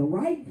him. Looked to the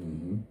right.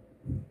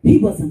 He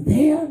wasn't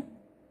there.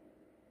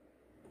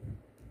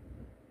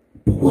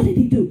 But what did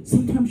he do?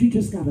 Sometimes you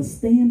just got to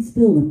stand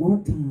still and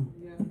mark time.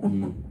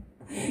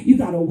 You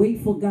got to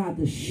wait for God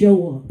to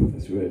show up.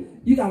 That's right.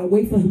 You got to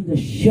wait for him to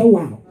show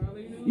out.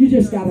 You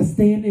just got to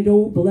stand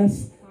and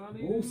bless.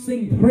 Oh,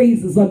 sing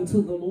praises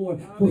unto the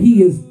Lord, for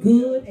he is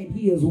good and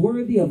he is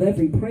worthy of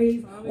every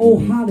praise. Oh,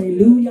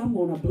 hallelujah. I'm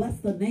going to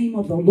bless the name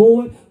of the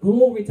Lord.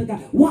 Glory to God.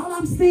 While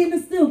I'm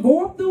standing still,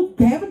 going through,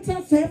 having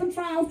tests, having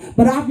trials,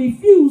 but I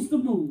refuse to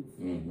move.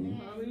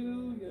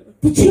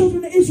 The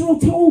children of Israel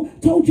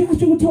told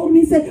Joshua, told him,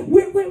 he said,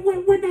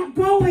 we're not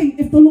going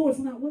if the Lord's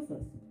not with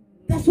us.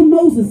 That's what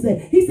Moses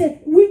said. He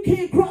said, we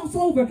can't cross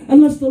over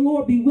unless the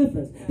Lord be with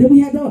us. Then we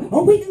had to,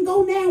 we can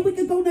go now, we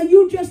can go now.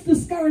 You just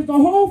discouraged the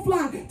whole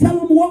flock. Tell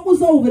them what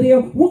was over there,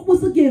 what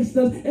was against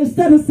us,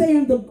 instead of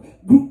saying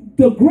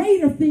the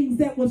greater things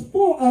that was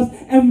for us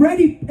and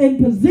ready in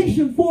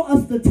position for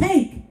us to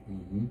take.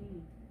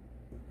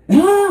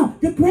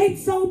 The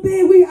grapes so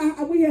big. We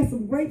had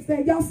some grapes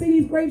there. Y'all see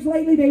these grapes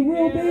lately? They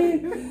real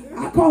big.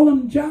 I call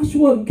them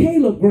Joshua and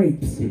Caleb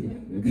grapes.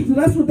 So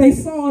that's what they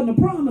saw in the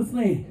promised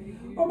land.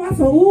 I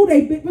said, oh,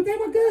 they big, but they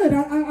were good.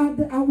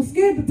 I was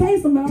scared to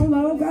taste them. I was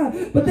like, oh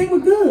God, but they were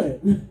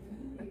good.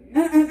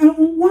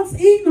 And once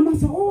eating them, I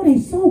said, oh, they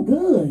so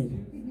good.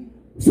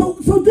 So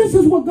this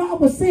is what God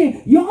was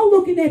saying. Y'all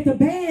looking at the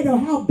bad or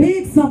how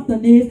big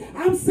something is.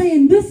 I'm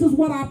saying this is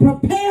what I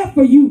prepare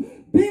for you.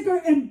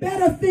 Bigger and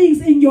better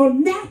things in your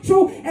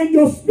natural and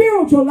your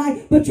spiritual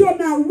life, but you're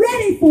not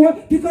ready for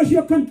it because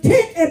you're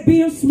content at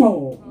being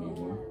small.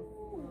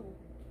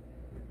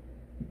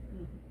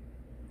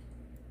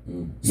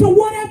 So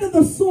whatever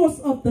the source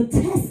of the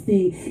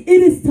testing, it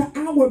is to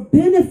our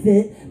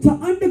benefit to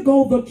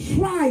undergo the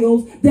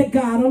trials that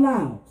God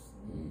allows.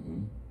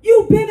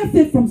 You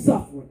benefit from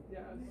suffering.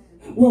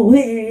 Well,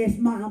 where's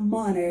my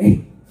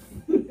money?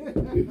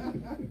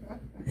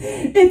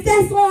 If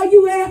that's all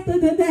you after,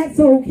 then that's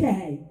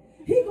okay.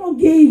 He gonna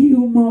give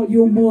you more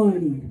your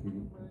money.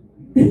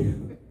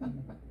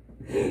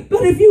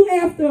 But if you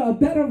after a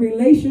better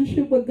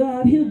relationship with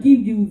God, he'll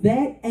give you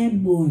that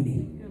and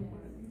money.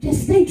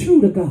 Just stay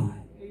true to God.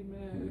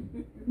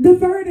 Amen. The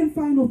third and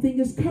final thing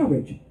is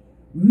courage.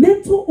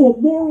 Mental or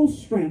moral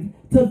strength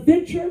to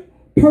venture,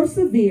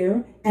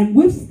 persevere, and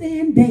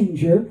withstand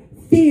danger,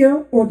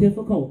 fear, or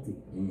difficulty.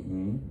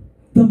 Mm-hmm.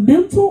 The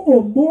mental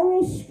or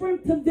moral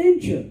strength to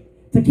venture,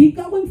 to keep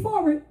going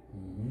forward.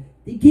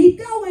 To keep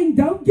going.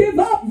 Don't give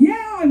up.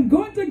 Yeah, I'm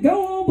going to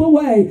go all the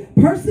way.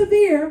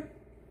 Persevere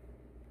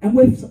and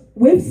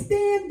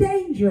withstand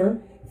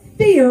danger,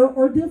 fear,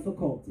 or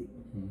difficulty.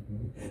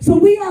 So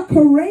we are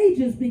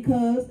courageous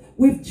because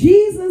with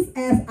Jesus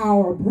as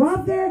our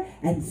brother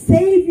and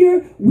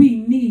Savior,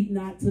 we need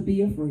not to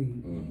be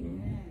afraid.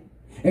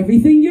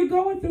 Everything you're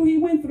going through, he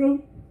went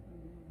through.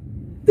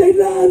 They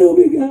lied on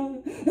me,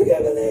 God. I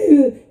can't believe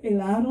it. They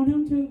lied on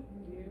him too.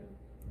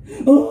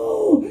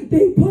 Oh,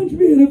 they punched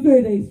me in the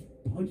face.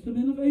 They punched him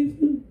in the face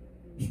too.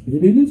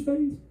 Spit in his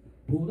face.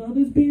 Pulled out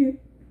his beard.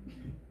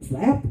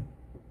 Slapped.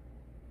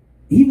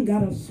 Even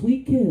got a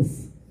sweet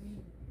kiss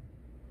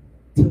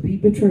to be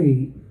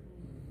betrayed.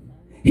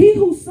 He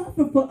who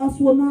suffered for us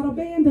will not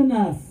abandon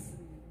us.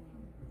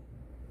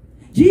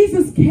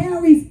 Jesus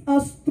carries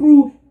us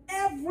through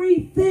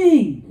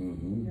everything.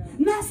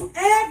 Not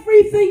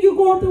everything you're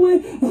going through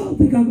it. Oh, I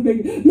think I can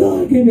make it.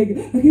 No, I can't make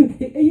it. I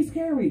can't. He's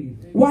carrying you.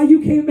 Why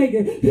you can't make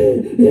it?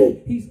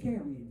 He's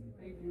carrying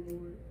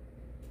you.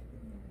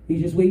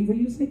 He's just waiting for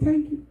you to say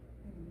thank you.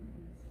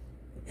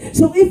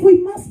 So if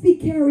we must be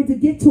carried to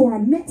get to our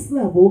next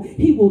level,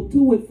 he will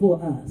do it for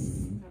us.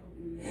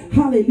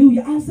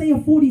 Hallelujah. Isaiah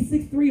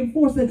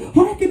 46:3-4 says,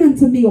 hearken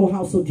unto me, O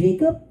house of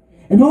Jacob,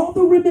 and all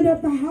the remnant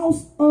of the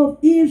house of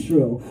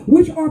Israel,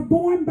 which are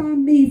born by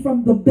me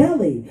from the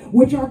belly,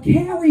 which are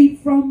carried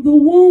from the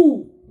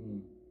womb,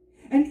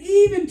 and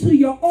even to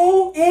your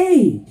old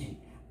age,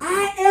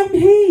 I am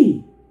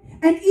he,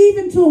 and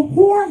even to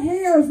hoar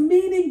hairs,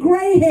 meaning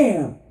gray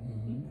hair,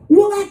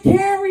 will I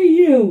carry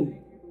you.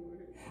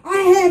 I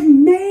have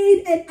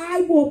made and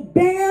I will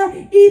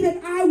bear,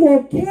 even I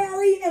will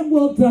carry and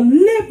will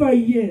deliver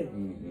you.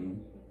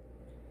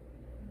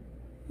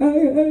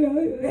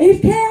 He's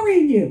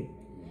carrying you.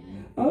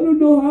 I don't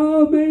know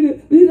how I made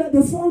it.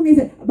 The song is,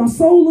 my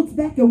soul looks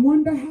back and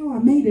wonder how I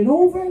made it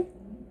over.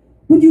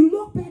 When you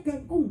look back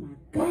and, oh my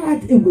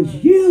God, it was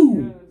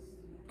you.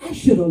 I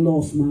should have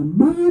lost my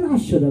mind. I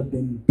should have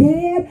been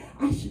dead.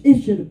 I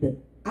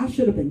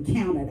should have been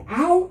counted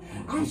out.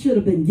 I should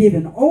have been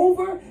given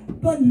over.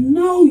 But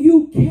no,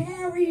 you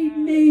carried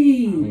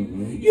me.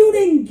 You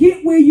didn't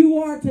get where you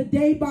are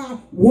today by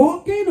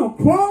walking or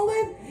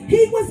crawling.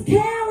 He was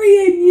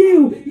carrying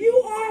you.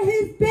 You are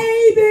his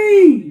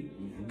baby.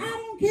 I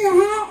don't care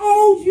how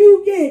old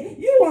you get.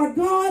 You are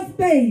God's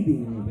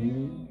baby.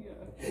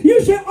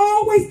 You should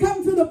always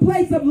come to the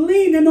place of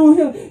leaning on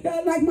him.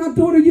 Like my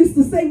daughter used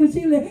to say when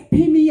she lived,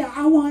 pick me up.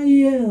 I want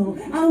you.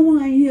 I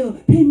want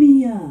you. Pick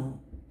me up.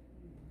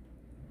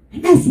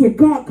 And that's where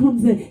God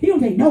comes in. He don't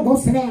say, no, go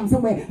sit down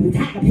somewhere. I'm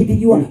tired of picking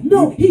you up.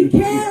 No, he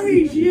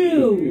carries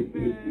you.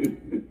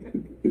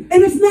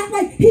 And it's not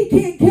like he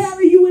can't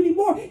carry you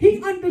anymore.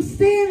 He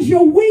understands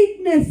your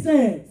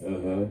weaknesses.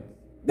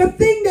 The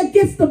thing that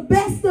gets the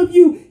best of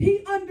you,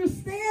 he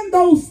understands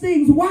those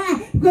things.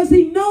 Why? Because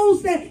he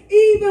knows that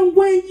even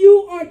when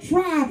you are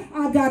tried,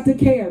 I got to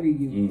carry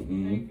you.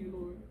 Thank you,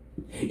 Lord.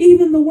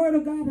 Even the word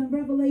of God in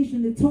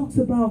Revelation, it talks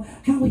about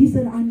how he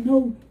said, I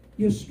know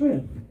your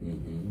strength.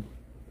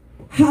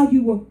 How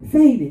you were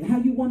fainted, how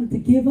you wanted to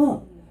give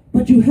up,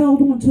 but you held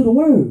on to the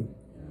word.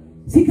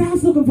 See,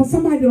 God's looking for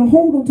somebody to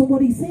hold on to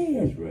what he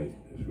says. That's right.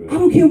 That's right. I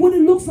don't care what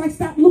it looks like.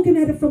 Stop looking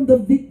at it from the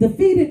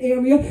defeated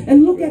area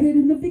and look at it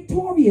in the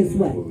victorious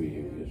way.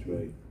 That's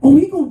right. Oh,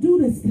 he gonna do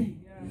this thing.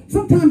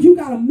 Sometimes you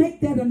got to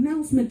make that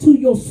announcement to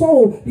your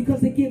soul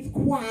because it gets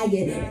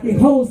quiet. It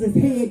holds its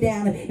head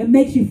down and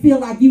makes you feel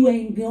like you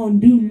ain't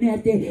going to do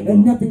nothing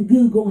and nothing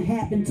good going to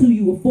happen to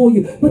you or for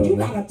you. But you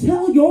got to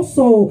tell your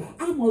soul,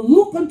 I'm going to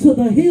look unto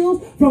the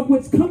hills from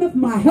which cometh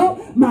my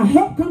help. My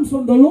help comes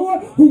from the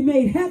Lord who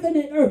made heaven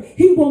and earth.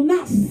 He will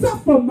not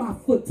suffer my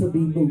foot to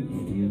be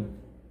moved.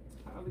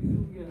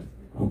 Hallelujah.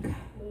 Oh, God.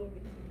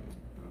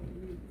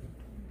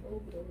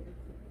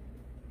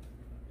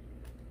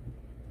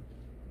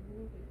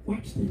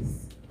 Watch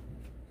this.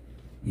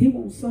 He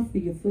won't suffer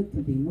your foot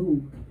to be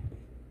moved.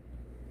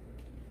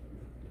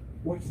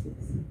 Watch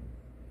this.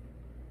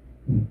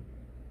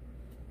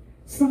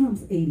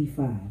 Psalms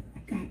 85. I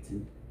got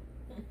to.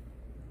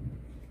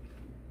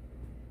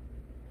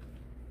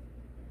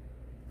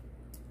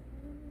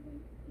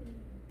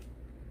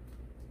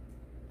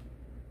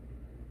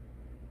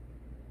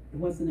 It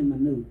wasn't in my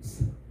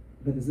notes,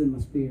 but it's in my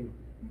spirit.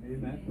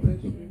 Amen.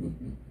 Bless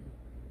you.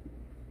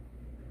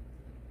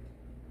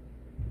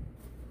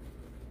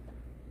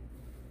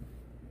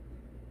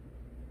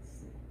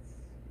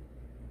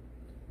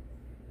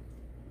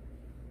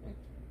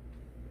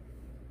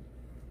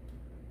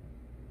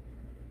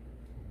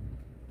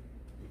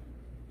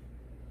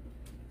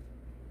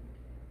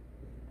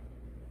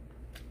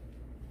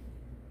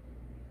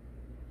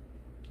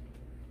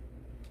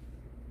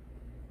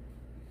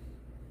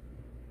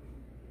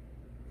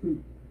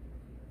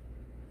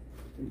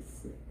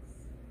 36.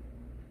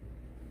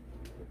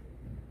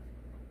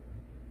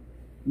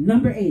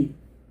 Number 8.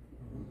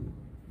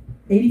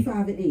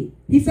 85 and 8.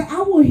 He said,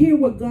 I will hear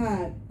what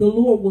God, the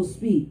Lord, will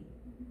speak.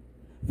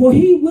 For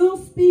he will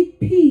speak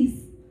peace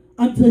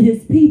unto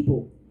his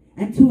people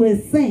and to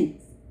his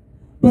saints.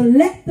 But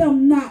let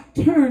them not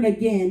turn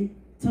again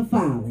to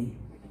folly.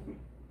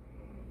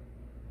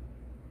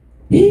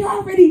 He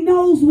already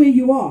knows where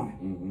you are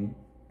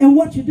and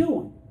what you're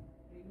doing.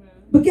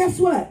 But guess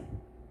what?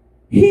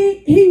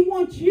 He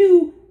wants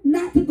you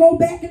not to go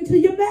back into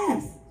your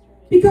mess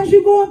because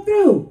you're going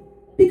through.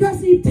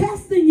 Because he's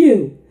testing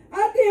you.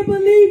 I can't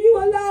believe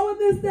you allowing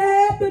this to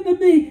happen to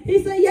me.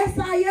 He said, yes,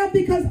 I am,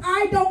 because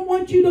I don't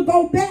want you to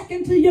go back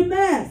into your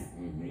mess.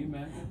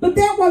 Amen. But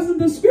that wasn't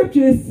the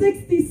scripture. It's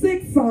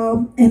 66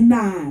 Psalm and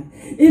 9.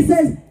 It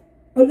says,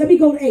 let me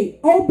go to 8.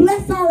 Oh,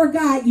 bless our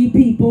God, ye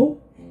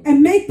people,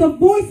 and make the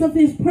voice of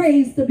his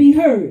praise to be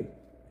heard,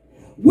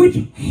 which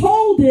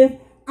holdeth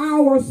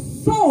our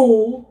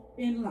soul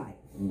in life.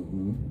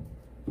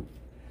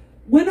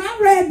 When I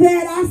read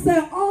that, I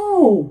said,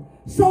 oh,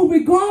 so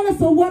regardless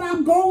of what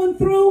I'm going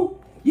through,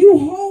 you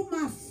hold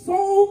my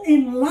soul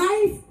in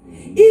life.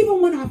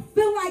 Even when I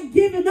feel like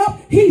giving up,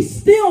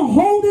 he's still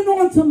holding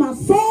on to my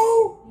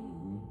soul.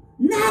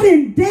 Not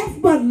in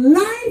death, but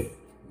life.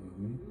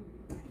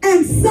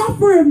 And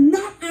suffereth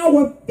not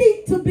our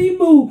feet to be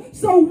moved.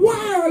 So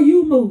why are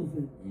you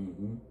moving?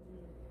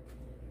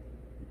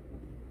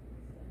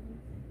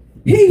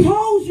 He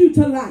holds you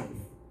to life.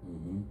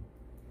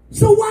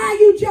 So why are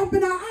you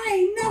jumping out? I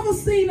ain't never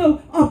seen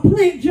a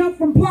plant jump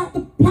from pot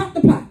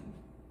to pot.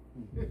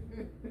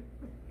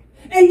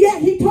 And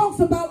yet he talks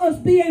about us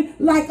being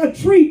like a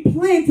tree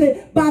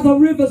planted by the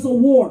rivers of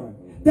water.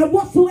 That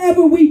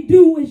whatsoever we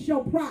do, it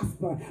shall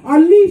prosper.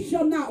 Our leaf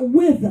shall not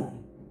wither.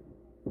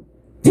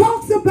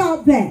 Talks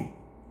about that.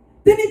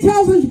 Then he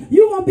tells us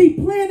you're going to be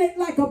planted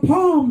like a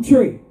palm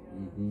tree.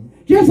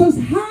 Just as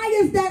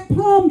high as that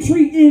palm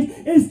tree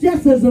is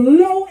just as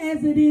low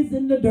as it is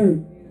in the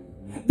dirt.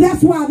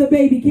 That's why the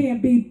baby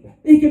can't be,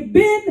 it can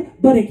bend,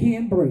 but it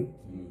can't break.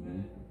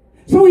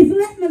 So he's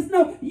letting us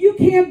know you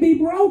can't be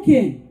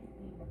broken.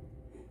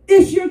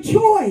 It's your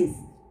choice.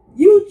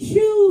 You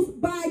choose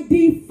by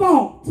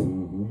default.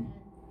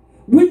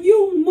 When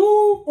you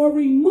move or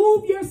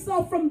remove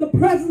yourself from the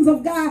presence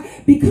of God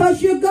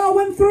because you're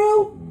going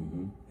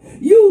through,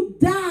 you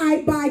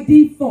die by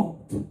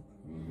default.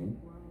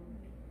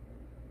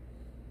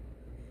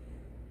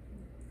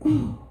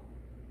 Oh.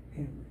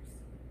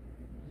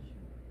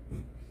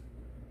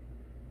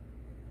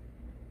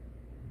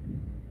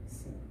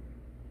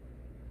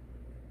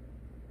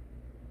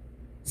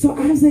 So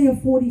Isaiah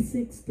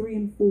 46, 3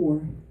 and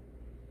 4,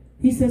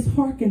 he says,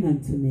 hearken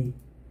unto me,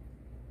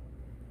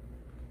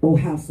 O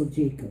house of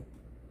Jacob,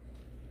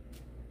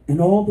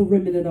 and all the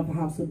remnant of the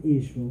house of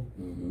Israel,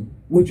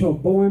 which are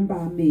born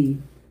by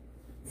me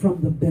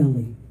from the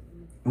belly.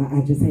 I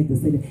just hate to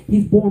say that.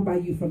 He's born by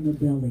you from the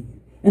belly.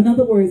 In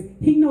other words,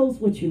 he knows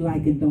what you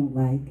like and don't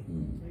like.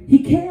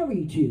 He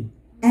carried you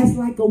as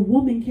like a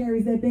woman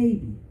carries that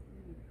baby.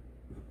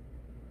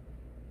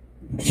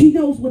 She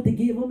knows what to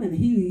give him, and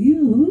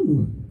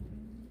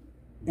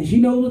and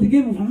she knows what to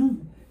give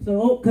him.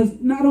 So,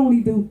 because not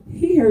only do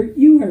he hurt,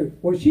 you hurt,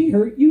 or she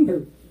hurt, you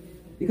hurt,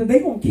 because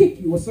they're gonna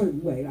kick you a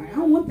certain way. I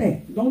don't want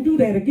that. Don't do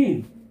that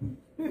again.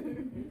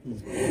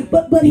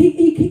 But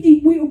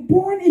we were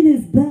born in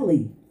his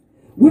belly,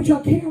 which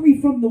are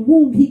carried from the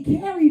womb. He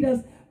carried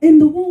us in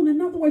the womb. In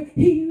other words,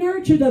 he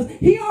nurtured us.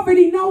 He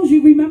already knows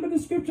you. Remember the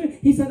scripture?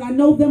 He said, I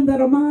know them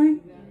that are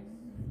mine,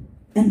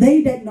 and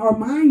they that are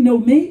mine know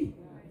me.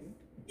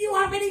 You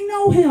already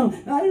know him.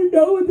 I don't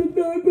know what to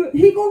do, but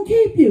he gonna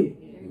keep you.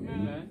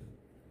 Amen.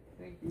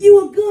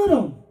 You a good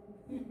one.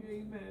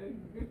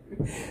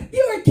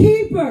 You're a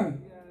keeper.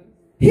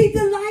 He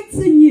delights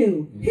in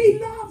you. He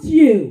loves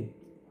you.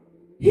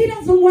 He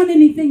doesn't want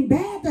anything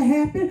bad to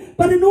happen,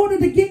 but in order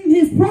to get in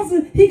his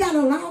presence, he got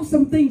to allow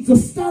some things to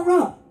stir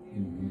up.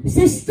 He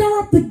says, stir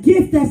up the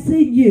gift that's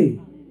in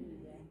you.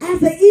 As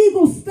the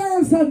eagle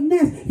stirs her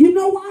nest. You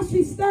know why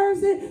she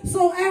stirs it?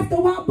 So after a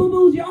while,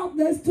 boo-boos, y'all,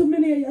 there's too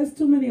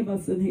many of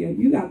us in here.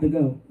 You got to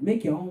go.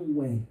 Make your own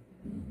way.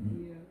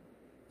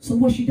 So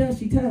what she does,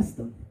 she tests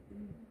them.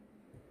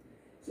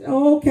 She said,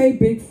 oh, okay,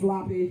 big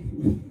floppy.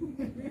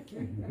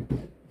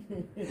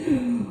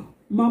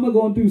 Mama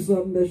gonna do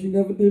something that she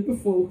never did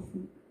before.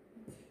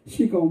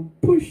 She gonna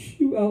push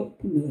you out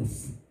the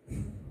nest.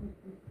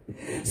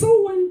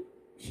 So when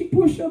she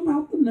pushed him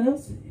out the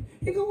nest,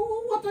 he go, oh,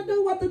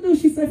 what to do?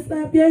 She said,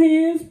 flap your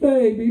hands,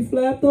 baby.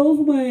 Flap those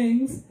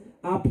wings.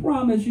 I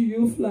promise you,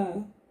 you'll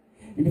fly.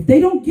 And if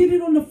they don't get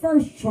it on the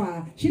first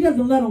try, she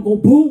doesn't let them go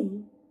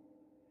boom.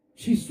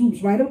 She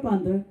swoops right up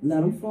under,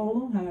 let them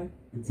fall on her,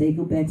 and take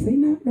them back. Say,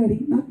 not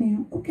ready, not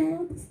now. Okay, I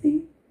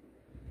understand.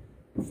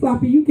 But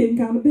Floppy, you getting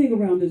kind of big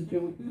around this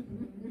joint.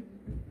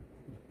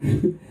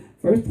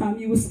 First time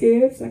you were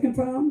scared. Second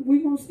time,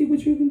 we're going to see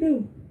what you can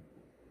do.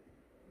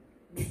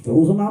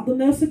 Throws them out the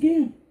nest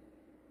again.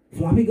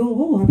 Floppy go,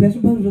 oh, I bet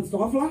you better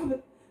start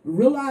flopping.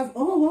 realize,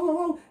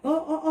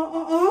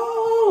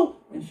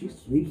 and she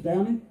sweeps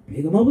down and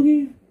pick them up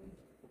again.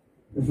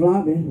 The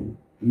Floppy,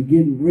 you're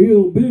getting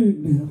real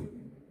big now.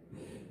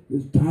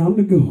 It's time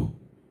to go.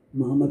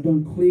 Mama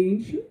done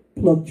cleaned you,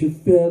 plucked your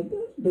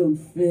feathers, done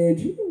fed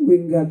you,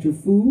 went and got your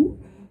food.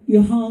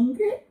 You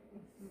hungry?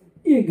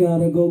 You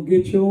gotta go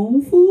get your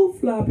own food,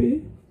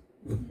 Floppy.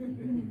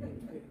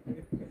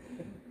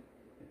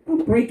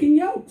 I'm breaking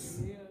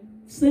yokes,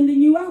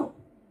 sending you out.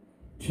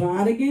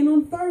 Try it again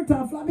on the third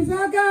time. Floppy said,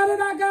 I got it,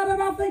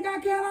 I think I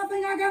can,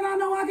 I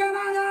know I can,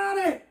 I got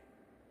it.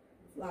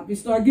 Floppy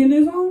start getting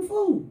his own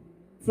food.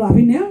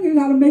 Floppy, now you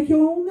gotta make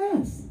your own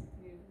mess.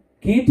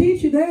 Can't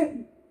teach you that.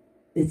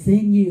 It's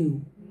in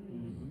you.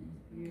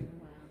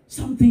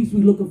 Some things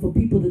we're looking for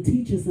people to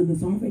teach us, and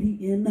it's already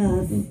in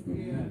us.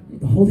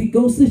 The Holy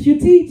Ghost is your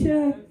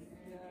teacher.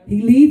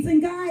 He leads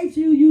and guides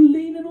you. You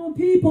leaning on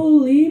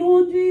people, lean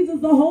on Jesus,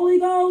 the Holy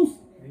Ghost.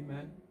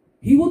 Amen.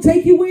 He will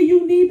take you where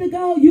you need to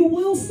go. You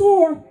will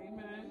soar.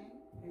 Amen.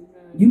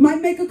 You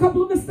might make a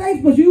couple of mistakes,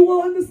 but you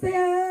will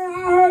understand,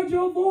 I heard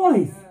your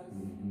voice.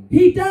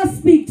 He does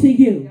speak to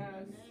you.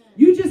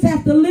 You just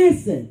have to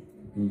listen.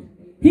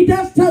 He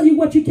does tell you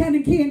what you can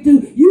and can't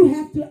do. You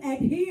have to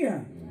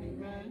adhere.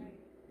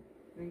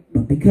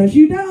 But because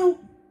you don't,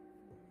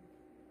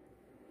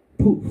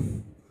 poof.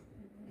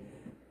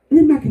 And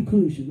in my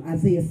conclusion,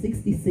 Isaiah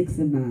 66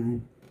 and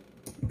 9,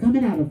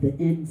 coming out of the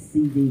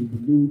NCV,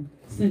 the New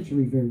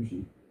Century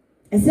Version,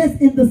 it says,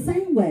 in the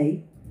same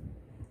way,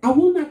 I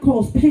will not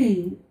cause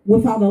pain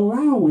without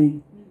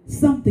allowing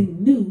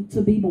something new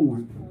to be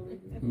born.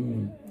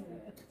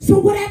 So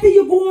whatever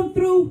you're going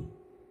through,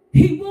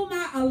 he will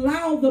not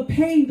allow the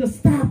pain to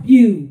stop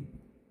you.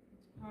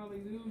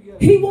 Hallelujah.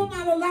 He will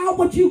not allow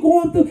what you're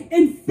going through.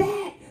 In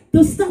fact,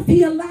 the stuff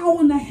he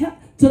allowing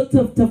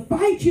to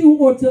fight you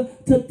or to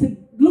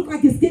look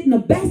like it's getting the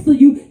best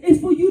of you is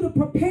for you to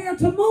prepare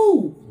to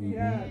move.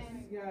 Yes,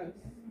 yes.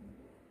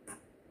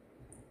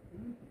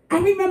 I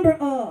remember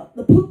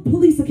the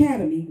police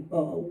academy.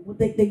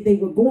 They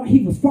were going.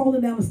 He was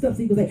falling down the steps.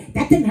 He was like,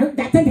 "That didn't hurt.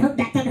 That didn't hurt.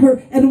 That didn't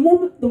hurt." And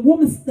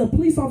the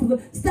police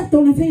officer stepped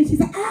on his hand. She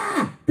said,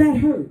 "Ah, that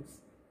hurts."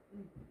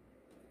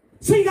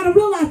 So you got to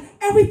realize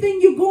everything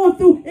you're going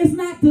through is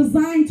not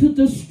designed to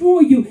destroy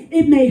you.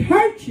 It may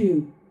hurt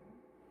you,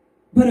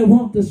 but it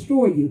won't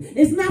destroy you.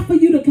 It's not for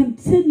you to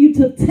continue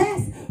to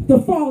test the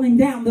falling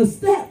down the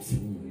steps,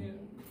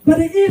 but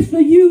it is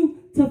for you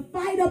to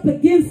fight up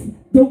against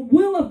the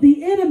will of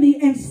the enemy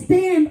and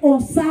stand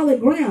on solid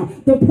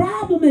ground. The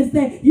problem is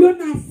that you're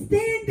not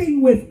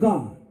standing with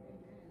God,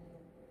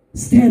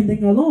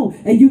 standing alone,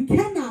 and you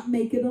cannot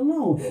make it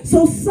alone.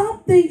 So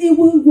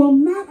it will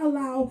not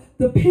allow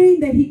the pain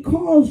that he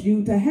caused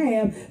you to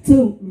have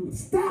to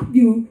stop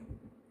you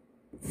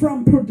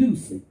from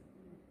producing.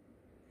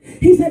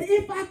 He said,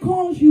 if I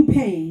cause you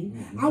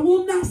pain, I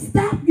will not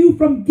stop you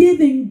from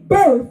giving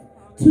birth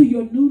to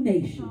your new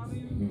nations,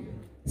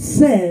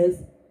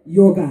 says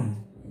your God.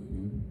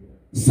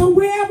 So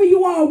wherever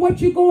you are,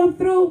 what you're going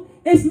through,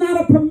 it's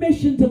not a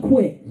permission to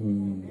quit.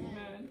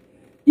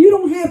 You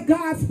don't have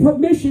God's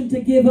permission to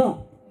give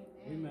up.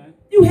 Amen.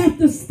 You have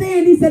to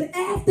stand. He said,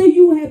 after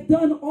you have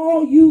done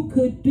all you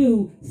could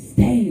do,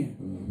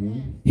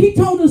 stand. He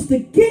told us to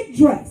get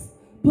dressed.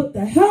 Put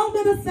the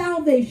helmet of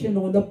salvation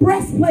on, the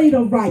breastplate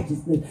of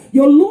righteousness,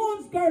 your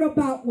loins girt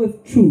about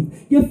with truth,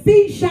 your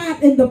feet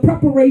shod in the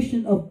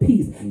preparation of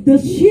peace, the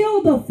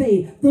shield of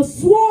faith, the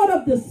sword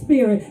of the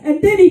Spirit,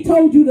 and then he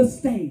told you to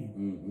stand.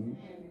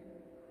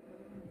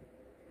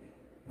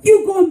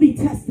 You're going to be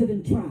tested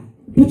and tried,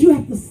 but you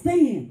have to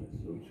stand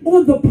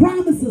on the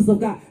promises of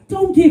God.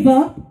 Don't give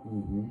up.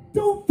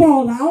 Don't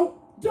fall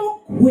out.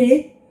 Don't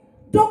quit.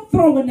 Don't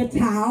throw in the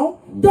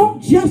towel.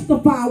 Don't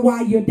justify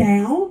why you're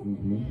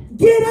down.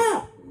 Get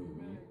up.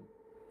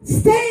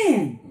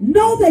 Stand.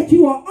 Know that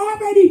you are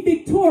already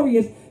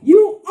victorious.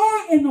 You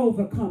are an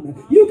overcomer.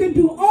 You can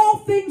do all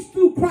things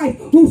through Christ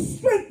who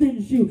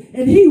strengthens you,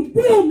 and he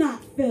will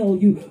not fail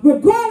you,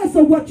 regardless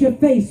of what you're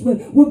faced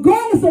with,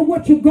 regardless of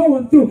what you're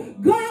going through.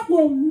 God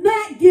will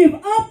not give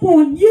up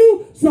on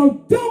you,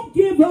 so don't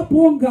give up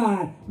on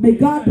God. May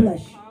God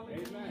bless you.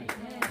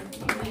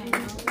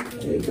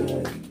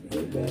 Amen.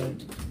 Amen.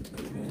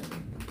 Amen.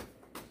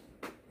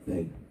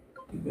 Thank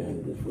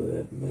Evangelist for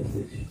that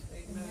message.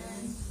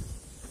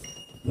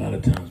 A lot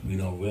of times we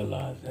don't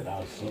realize that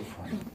our suffering